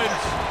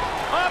defense.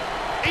 Up,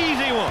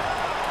 easy one.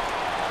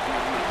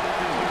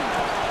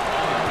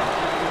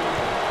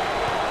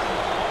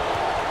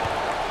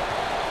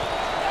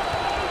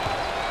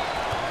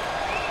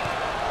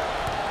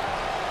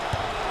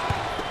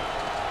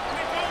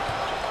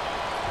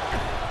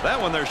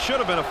 That one, there should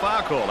have been a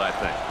foul called, I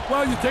think.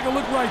 Well, you take a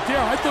look right there.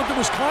 I thought there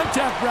was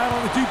contact, Brad,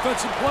 on the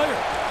defensive player.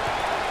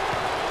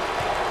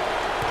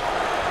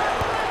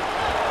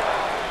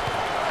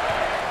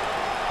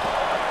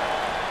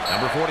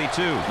 Number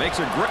 42 makes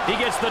a grip. He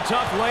gets the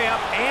tough layup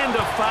and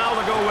a foul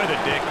to go with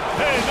it, Dick.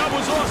 Hey, that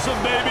was awesome,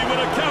 baby,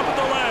 with a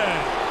capital A.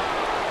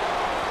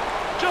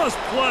 Just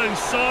play,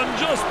 son,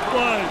 just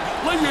play.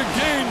 Let your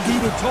game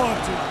do the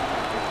taunting.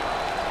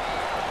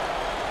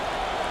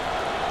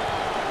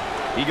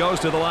 He goes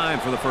to the line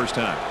for the first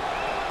time.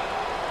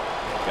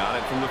 Got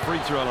it from the free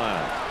throw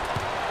line.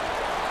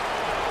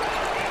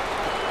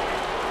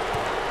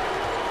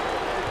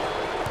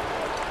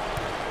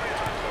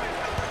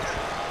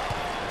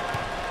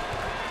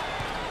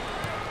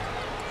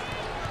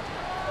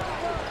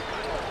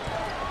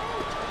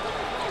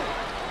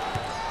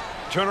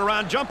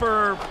 Turnaround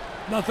jumper.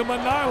 Nothing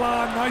but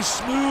nylon. Nice,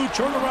 smooth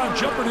turnaround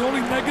jumper. The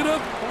only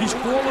negative, he's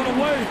falling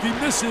away. If he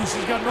misses,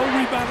 he's got no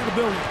rebounding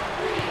ability.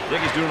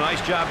 Dickey's doing a nice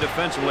job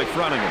defensively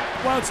fronting him.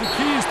 Well, it's the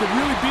key is to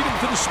really beat him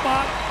to the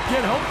spot,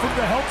 get help from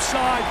the help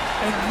side,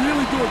 and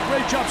really do a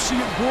great job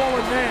seeing ball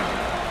in there.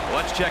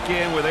 Let's check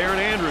in with Erin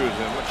Andrews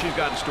and what she's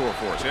got in store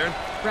for us. Erin?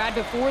 Brad,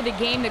 before the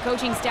game, the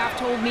coaching staff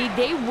told me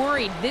they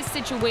worried this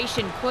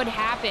situation could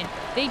happen.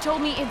 They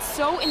told me it's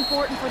so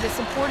important for the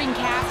supporting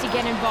cast to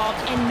get involved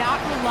and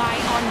not rely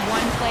on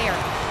one player.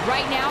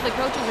 Right now, the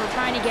coaches are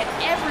trying to get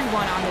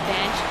everyone on the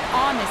bench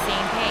on the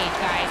same page,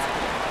 guys.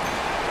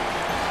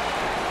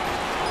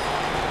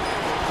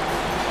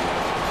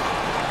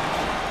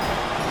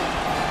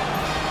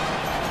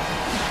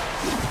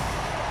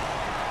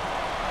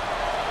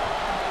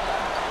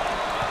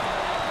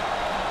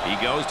 He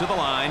goes to the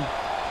line.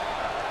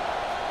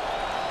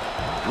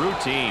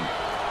 Routine.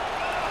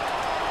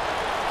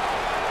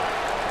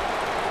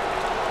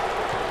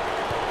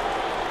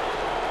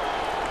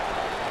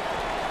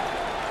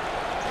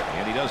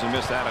 And he doesn't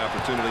miss that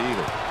opportunity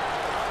either.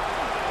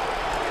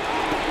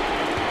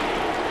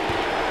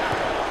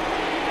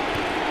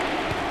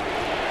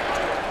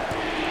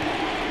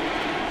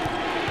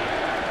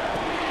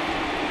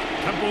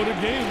 Tempo of the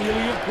game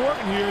really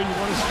important here. You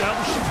want to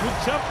establish a good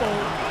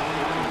tempo.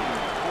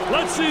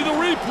 Let's see the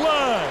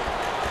replay.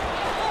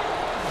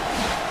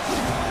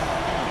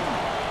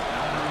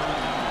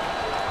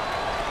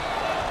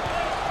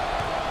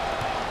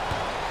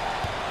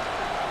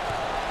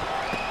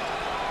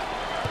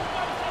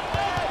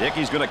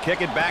 Dickey's going to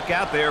kick it back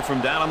out there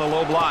from down on the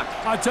low block.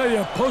 I tell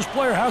you, a post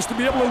player has to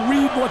be able to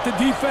read what the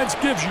defense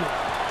gives you.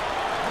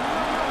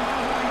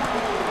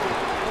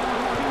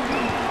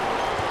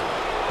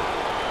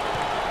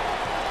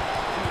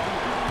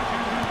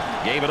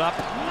 Gave it up.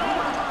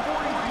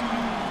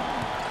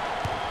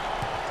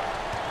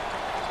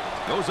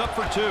 Goes up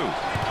for two.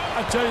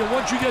 I tell you,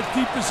 once you get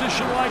deep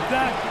position like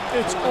that,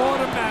 it's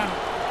automatic.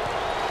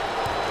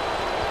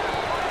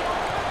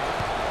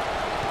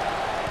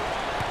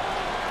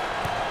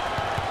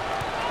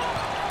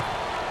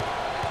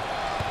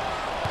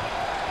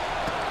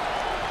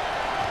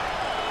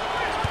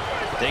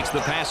 Takes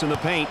the pass in the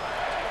paint.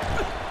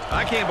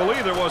 I can't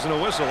believe there wasn't a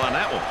whistle on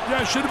that one.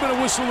 Yeah, it should have been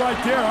a whistle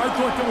right there. I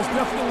thought that was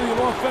definitely an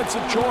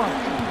offensive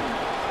charge.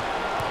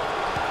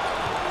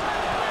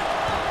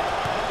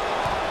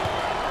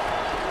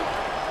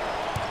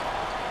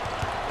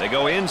 They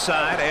go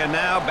inside and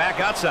now back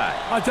outside.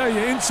 I tell you,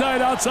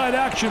 inside-outside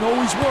action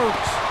always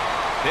works.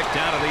 Picked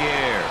out of the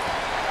air.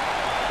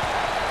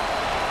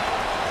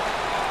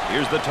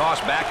 Here's the toss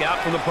back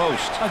out from the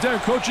post. I tell you,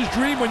 coach's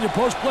dream when your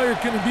post player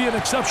can be an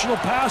exceptional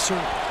passer.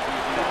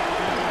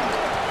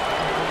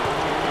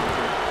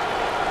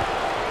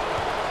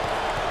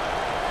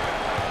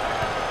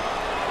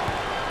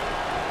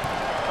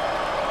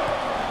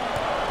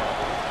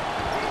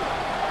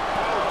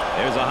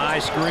 There's a high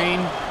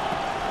screen.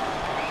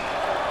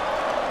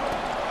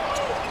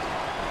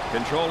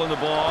 Controlling the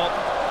ball.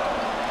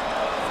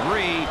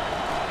 Three.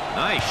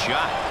 Nice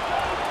shot.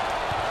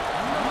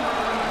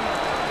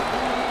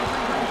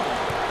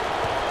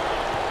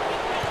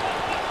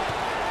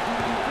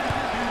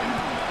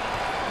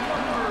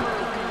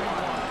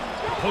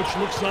 Coach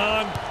looks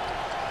on,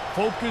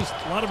 focused,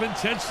 a lot of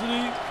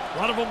intensity, a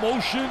lot of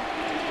emotion.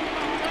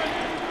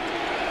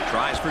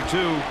 Tries for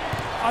two.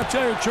 I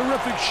tell you,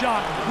 terrific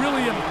shot.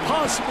 Really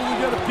impossible to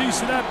get a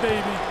piece of that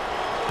baby.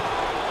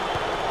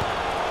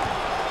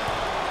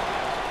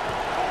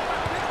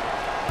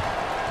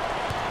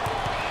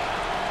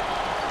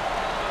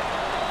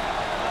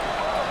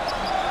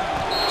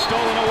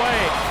 Stolen away.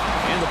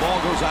 And the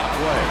ball goes out of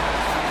play.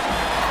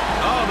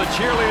 Oh, the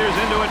cheerleaders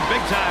into it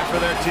big time for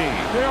their team.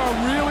 They are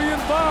really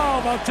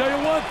involved. I'll tell you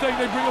one thing,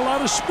 they bring a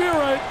lot of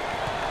spirit.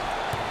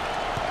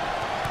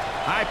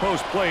 High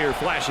post player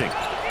flashing.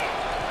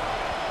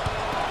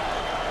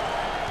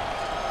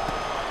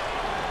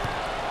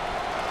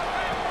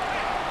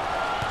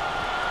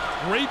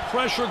 Great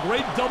pressure,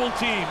 great double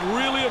team,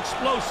 really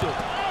explosive.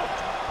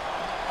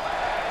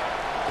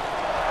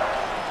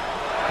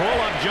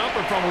 Pull-up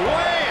jumper from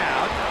way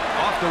out.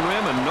 Off the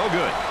rim and no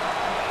good.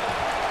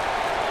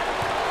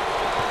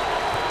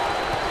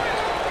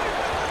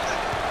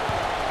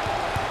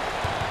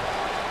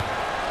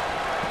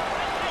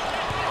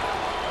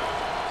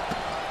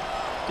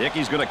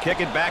 Dickey's going to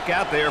kick it back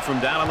out there from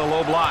down on the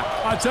low block.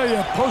 I tell you,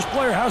 a post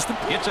player has to...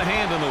 Gets a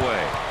hand in the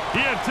way. He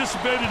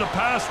anticipated a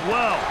pass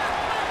well.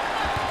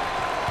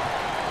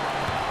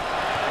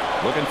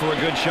 Looking for a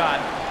good shot.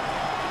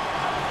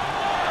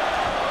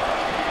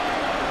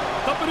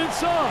 Up and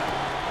inside.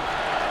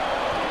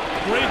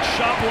 Great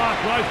shot block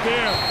right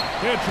there.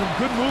 They had some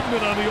good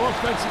movement on the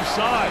offensive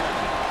side.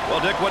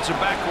 Well, Dick, what's the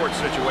backcourt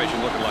situation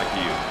looking like to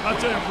you? I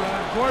tell you,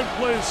 Brad, guard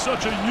play is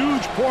such a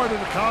huge part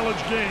of the college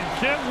game.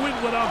 Can't win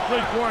without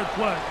great guard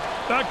play.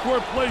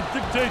 Backcourt play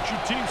dictates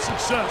your team's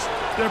success.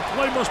 Their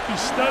play must be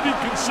steady,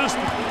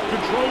 consistent,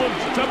 controlling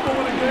the tempo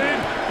of the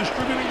game,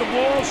 distributing the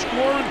ball,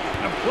 scoring,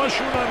 and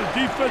pressuring on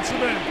the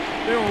defensive end.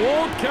 They are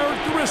all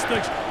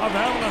characteristics of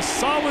having a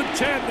solid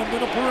tandem in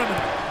the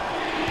perimeter.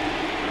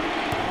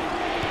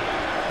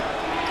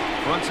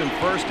 Fronts him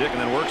first, Dick, and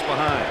then works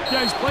behind.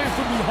 Yeah, he's playing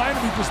from behind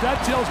him because that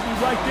tells me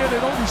right there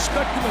they don't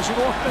respect him as an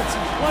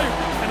offensive player.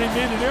 And they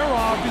made an error,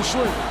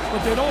 obviously,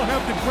 but they don't have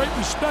the great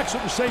respect.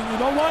 So they're saying,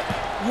 you know what?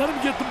 Let him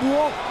get the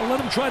ball and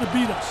let him try to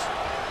beat us.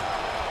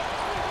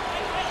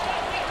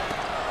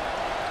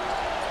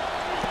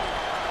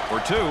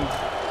 For two,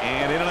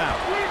 and in and out.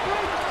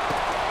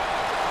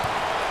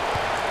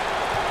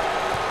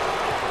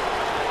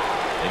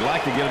 They'd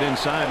like to get it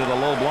inside to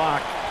the low block.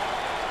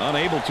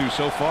 Unable to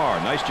so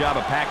far. Nice job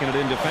of packing it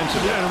in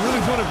defensively. Yeah, and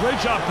really doing a great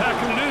job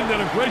packing it in.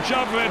 Did a great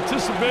job of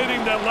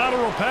anticipating that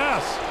lateral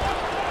pass.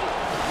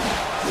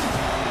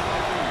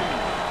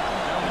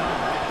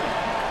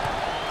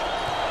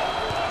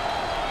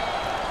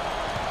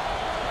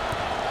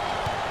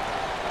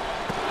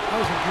 That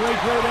was a great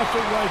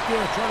effort right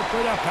there. Trying to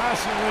play that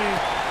passing lane.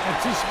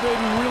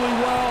 Anticipating really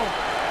well.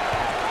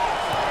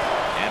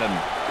 And a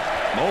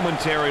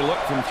momentary look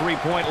from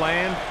three-point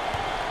land.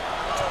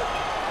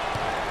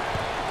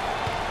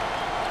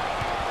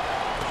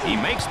 He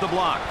makes the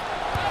block.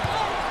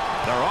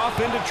 They're off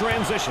into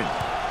transition.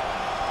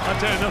 I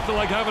tell you, nothing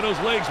like having those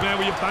legs, man,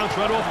 where you bounce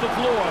right off the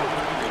floor.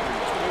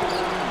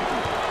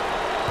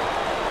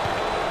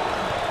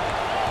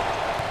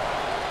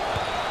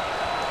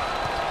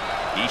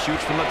 He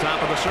shoots from the top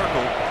of the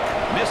circle.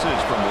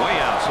 Misses from way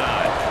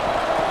outside.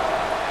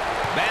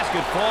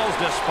 Basket falls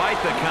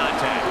despite the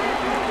contact.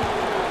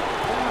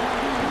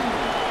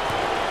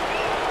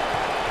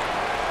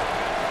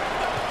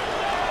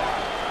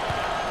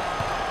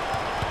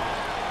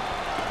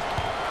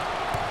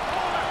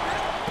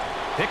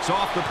 Picks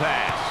off the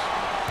pass.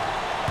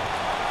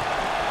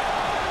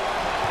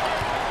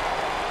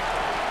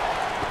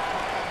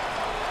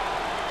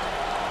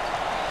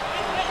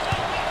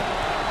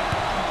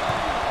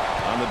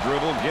 On the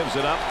dribble, gives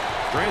it up.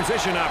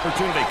 Transition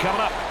opportunity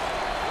coming up.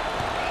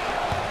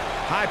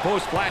 High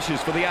post flashes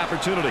for the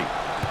opportunity.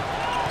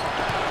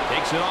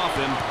 Takes it off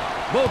him.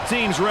 Both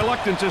teams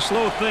reluctant to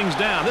slow things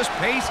down. This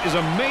pace is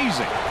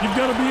amazing. You've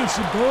got to be in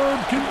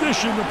superb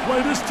condition to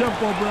play this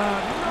tempo,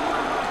 Brad.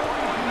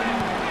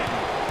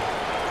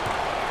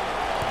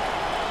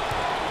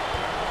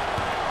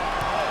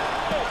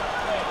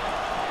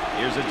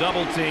 Here's a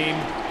double team.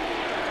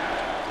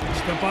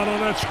 Step out on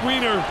that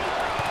screener.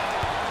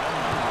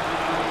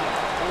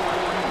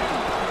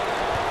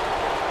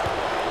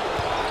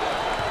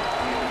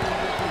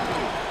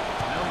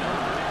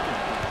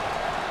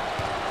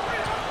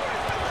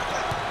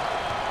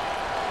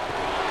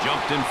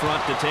 Jumped in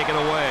front to take it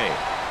away.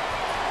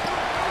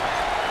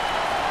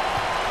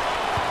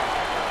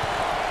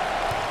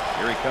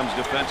 Here he comes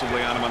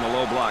defensively on him on the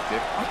low block,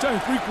 Dick. I'll tell you,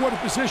 three-quarter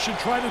position,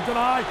 trying to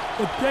deny,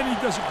 but then he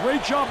does a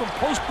great job in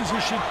post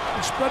position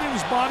and spreading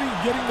his body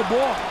and getting the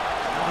ball.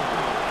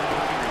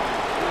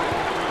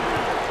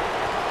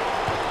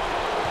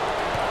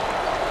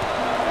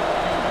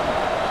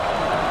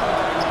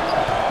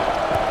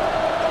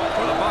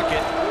 For the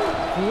bucket.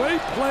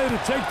 Great play to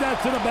take that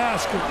to the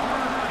basket.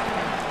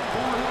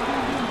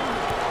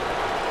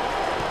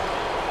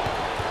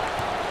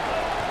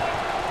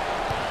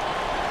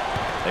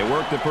 They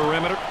work the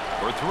perimeter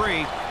for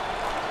three.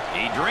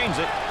 He drains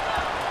it.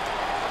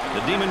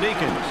 The Demon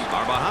Deacons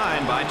are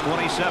behind by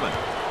 27.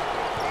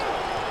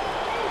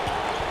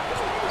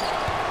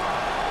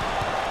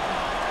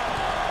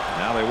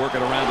 Now they work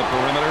it around the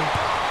perimeter.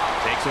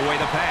 Takes away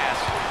the pass.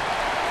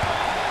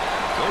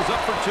 Goes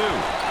up for two.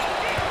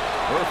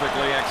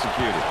 Perfectly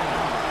executed.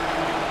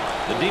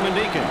 The Demon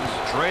Deacons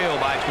trail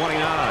by 29.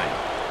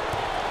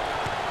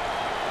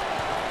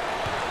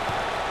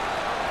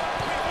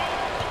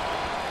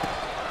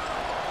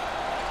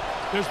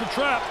 There's the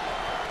trap.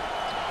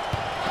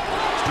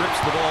 Strips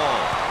the ball.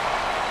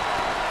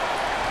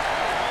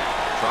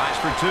 Tries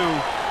for two.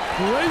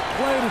 Great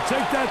play to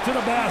take that to the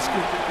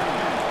basket.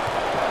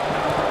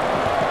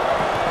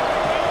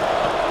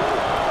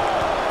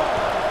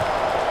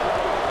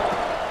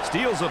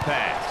 Steals a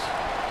pass.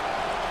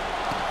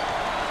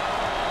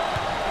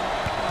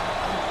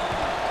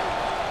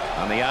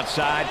 On the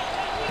outside.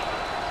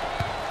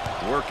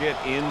 Work it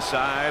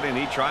inside, and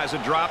he tries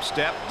a drop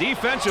step.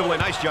 Defensively,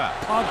 nice job.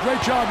 Great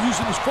job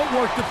using his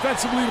footwork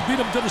defensively to beat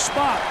him to the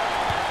spot.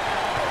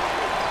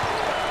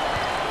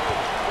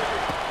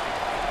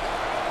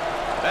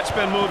 That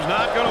spin move's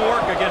not going to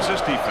work against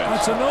this defense.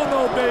 That's a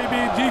no-no,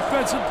 baby.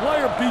 Defensive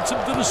player beats him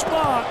to the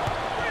spot.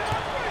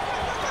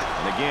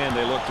 And again,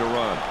 they look to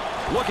run.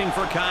 Looking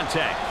for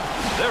contact.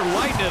 They're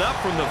lighting it up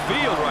from the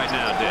field right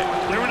now, Dick.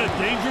 They're in a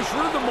dangerous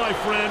rhythm, my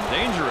friend.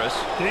 Dangerous.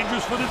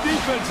 Dangerous for the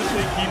defense if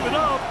they keep it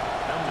up.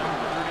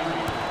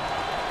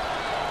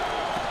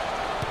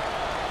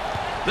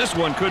 This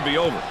one could be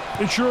over.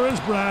 It sure is,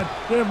 Brad.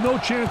 They have no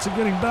chance of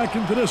getting back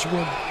into this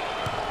one.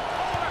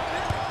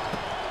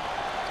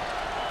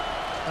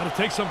 Got to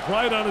take some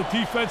pride on the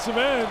defensive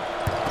end.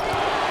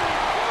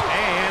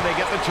 And they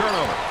get the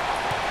turnover.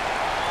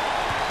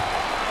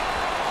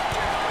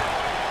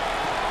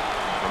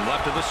 From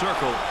left of the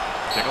circle,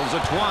 tickles a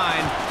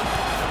Twine.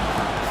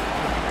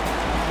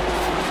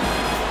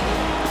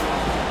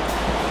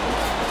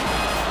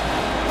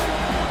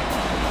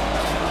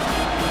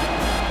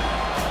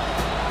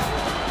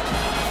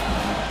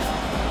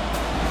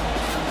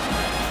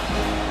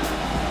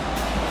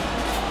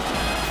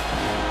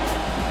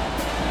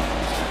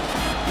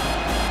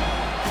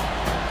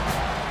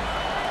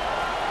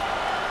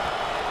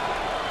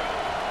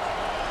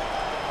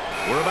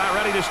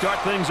 to start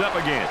things up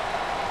again.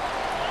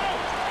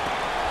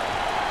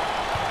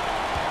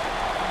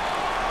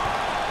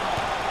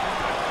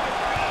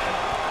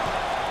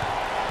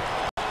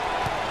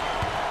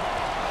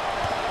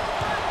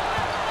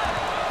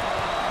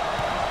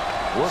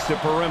 Work the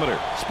perimeter.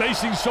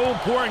 Spacing so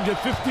important. Get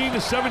 15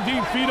 to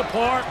 17 feet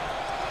apart.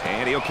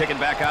 And he'll kick it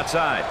back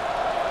outside.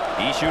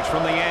 He shoots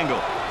from the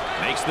angle.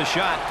 Makes the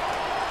shot.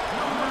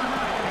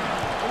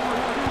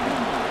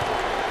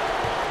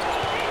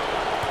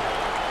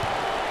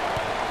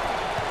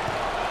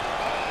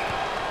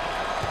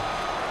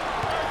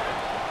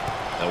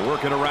 They'll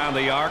work it around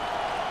the arc.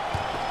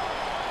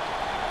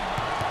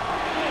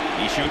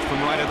 He shoots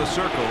from right of the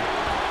circle.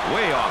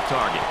 Way off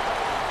target.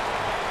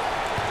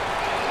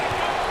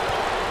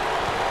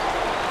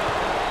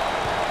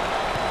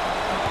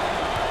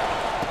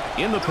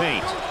 In the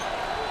paint.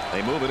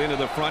 They move it into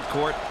the front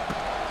court.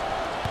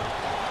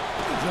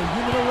 It's a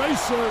human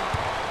eraser.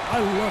 I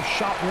love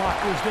shot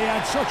blockers. They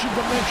add such a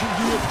dimension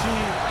to your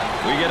team.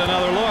 We get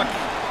another look.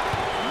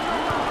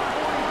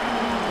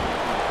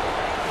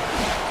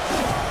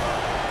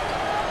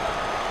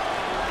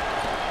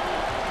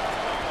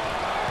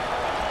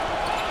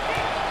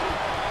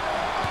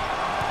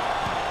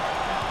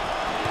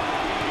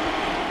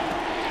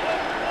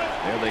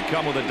 There they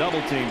come with a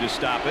double team to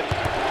stop it.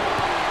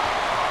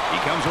 He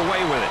comes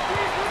away with it.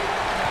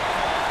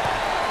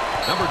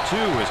 Number 2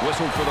 is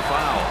whistled for the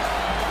foul.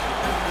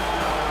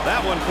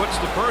 That one puts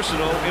the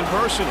personal in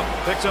personal.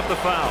 Picks up the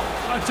foul.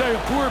 I tell you,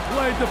 poor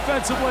play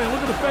defensively.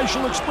 Look at the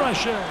facial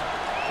expression.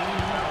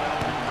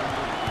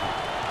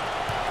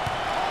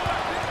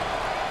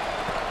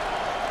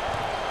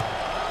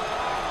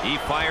 He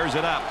fires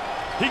it up.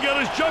 He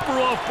got his jumper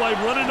off by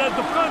running that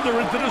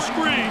defender into the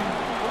screen.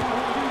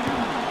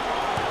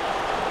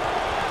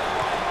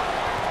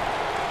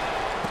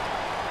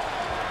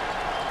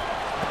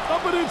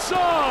 Up and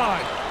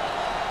inside.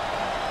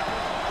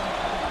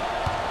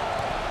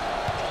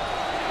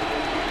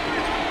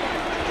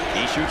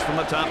 He shoots from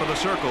the top of the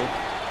circle.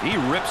 He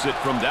rips it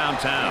from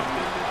downtown.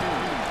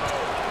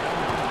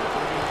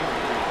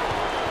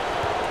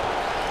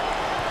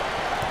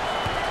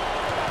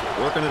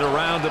 Working it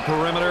around the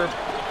perimeter.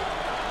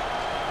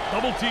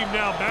 Double team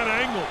now, bad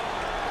angle.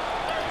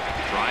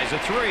 Tries a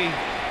 3.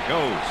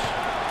 Goes.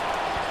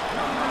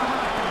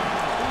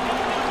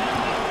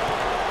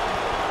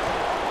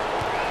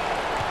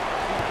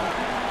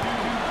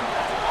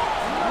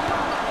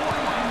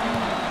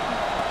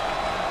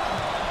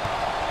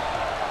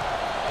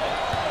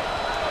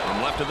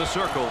 From left of the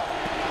circle.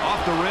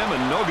 Off the rim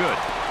and no good.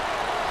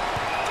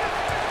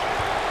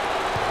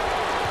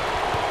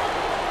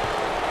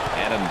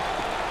 And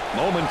a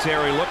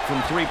momentary look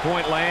from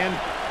three-point land.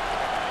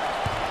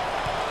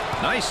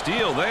 Nice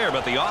steal there,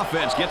 but the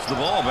offense gets the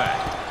ball back.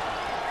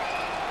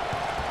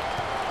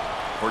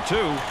 For 2,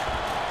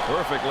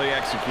 perfectly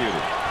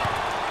executed.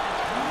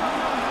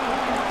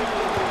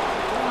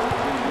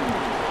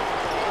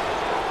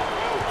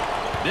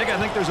 Dick, I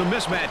think there's a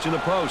mismatch in the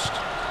post.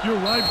 You're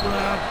right,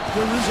 Brad.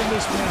 There is a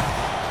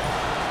mismatch.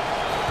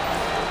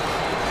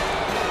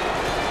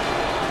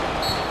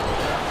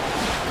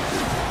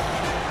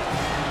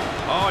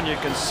 Oh, and you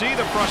can see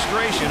the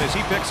frustration as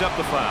he picks up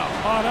the foul.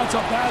 Oh, that's a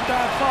bad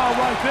foul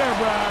right there,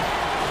 Brad.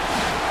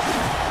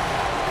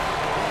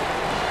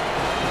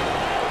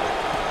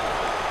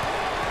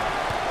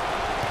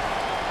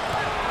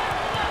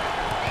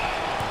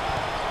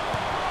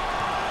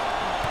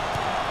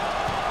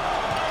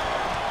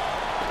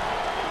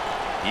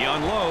 He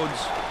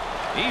unloads.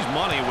 He's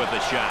money with the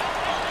shot.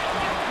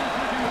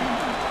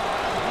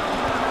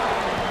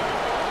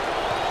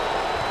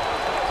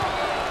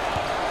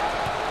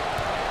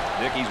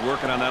 He's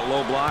working on that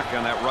low block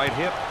on that right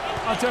hip.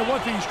 I'll tell you one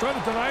thing, he's trying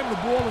to deny him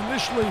the ball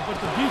initially, but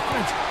the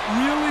defense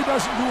really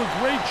doesn't do a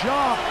great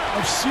job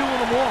of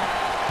sealing him off.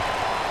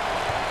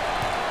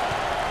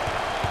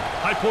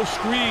 High post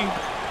screen.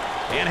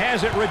 And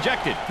has it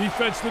rejected.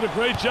 Defense did a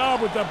great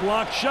job with that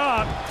block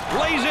shot.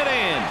 Lays it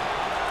in.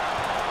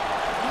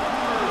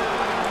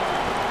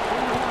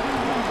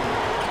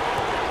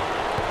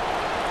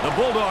 The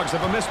Bulldogs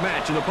have a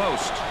mismatch in the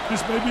post.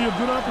 This may be a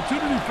good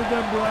opportunity for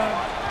them,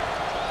 Brad.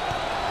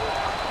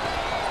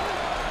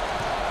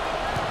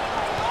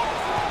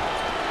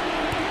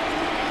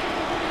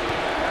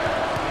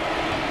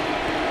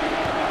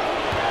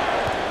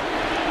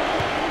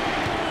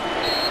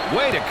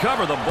 Way to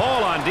cover the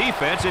ball on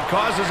defense. It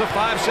causes a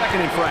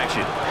 5-second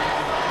infraction.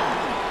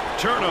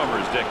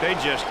 Turnovers, Dick, they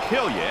just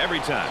kill you every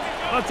time.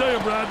 I'll tell you,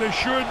 Brad, they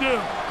sure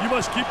do. You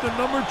must keep the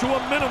number to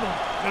a minimum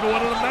in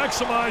order to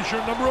maximize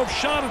your number of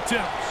shot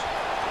attempts.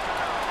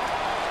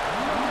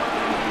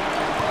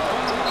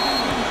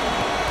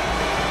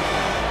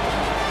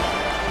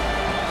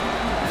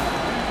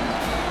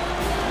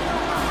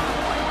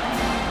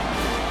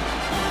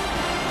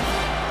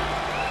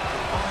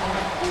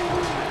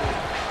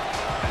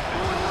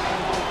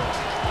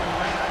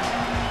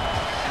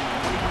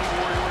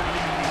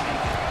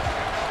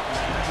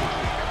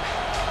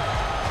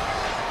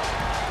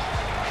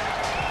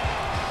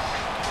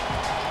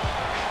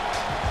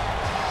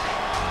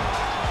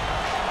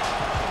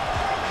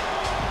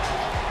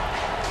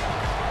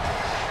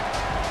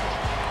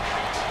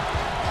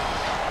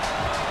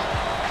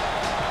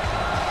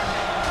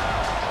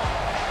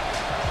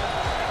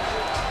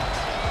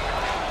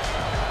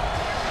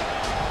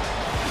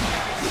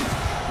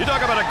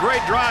 talk about a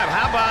great drive.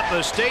 How about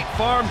the State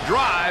Farm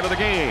drive of the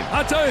game?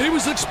 I tell you, he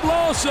was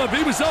explosive.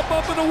 He was up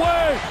and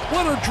away.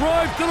 What a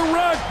drive to the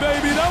rack,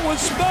 baby. That was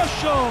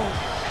special.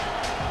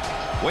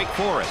 Wake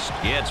Forest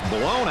gets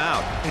blown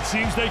out. It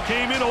seems they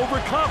came in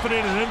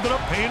overconfident and ended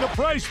up paying a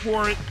price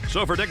for it.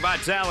 So for Dick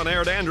Vitale and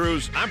Aaron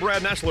Andrews, I'm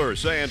Brad Nessler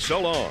saying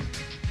so long.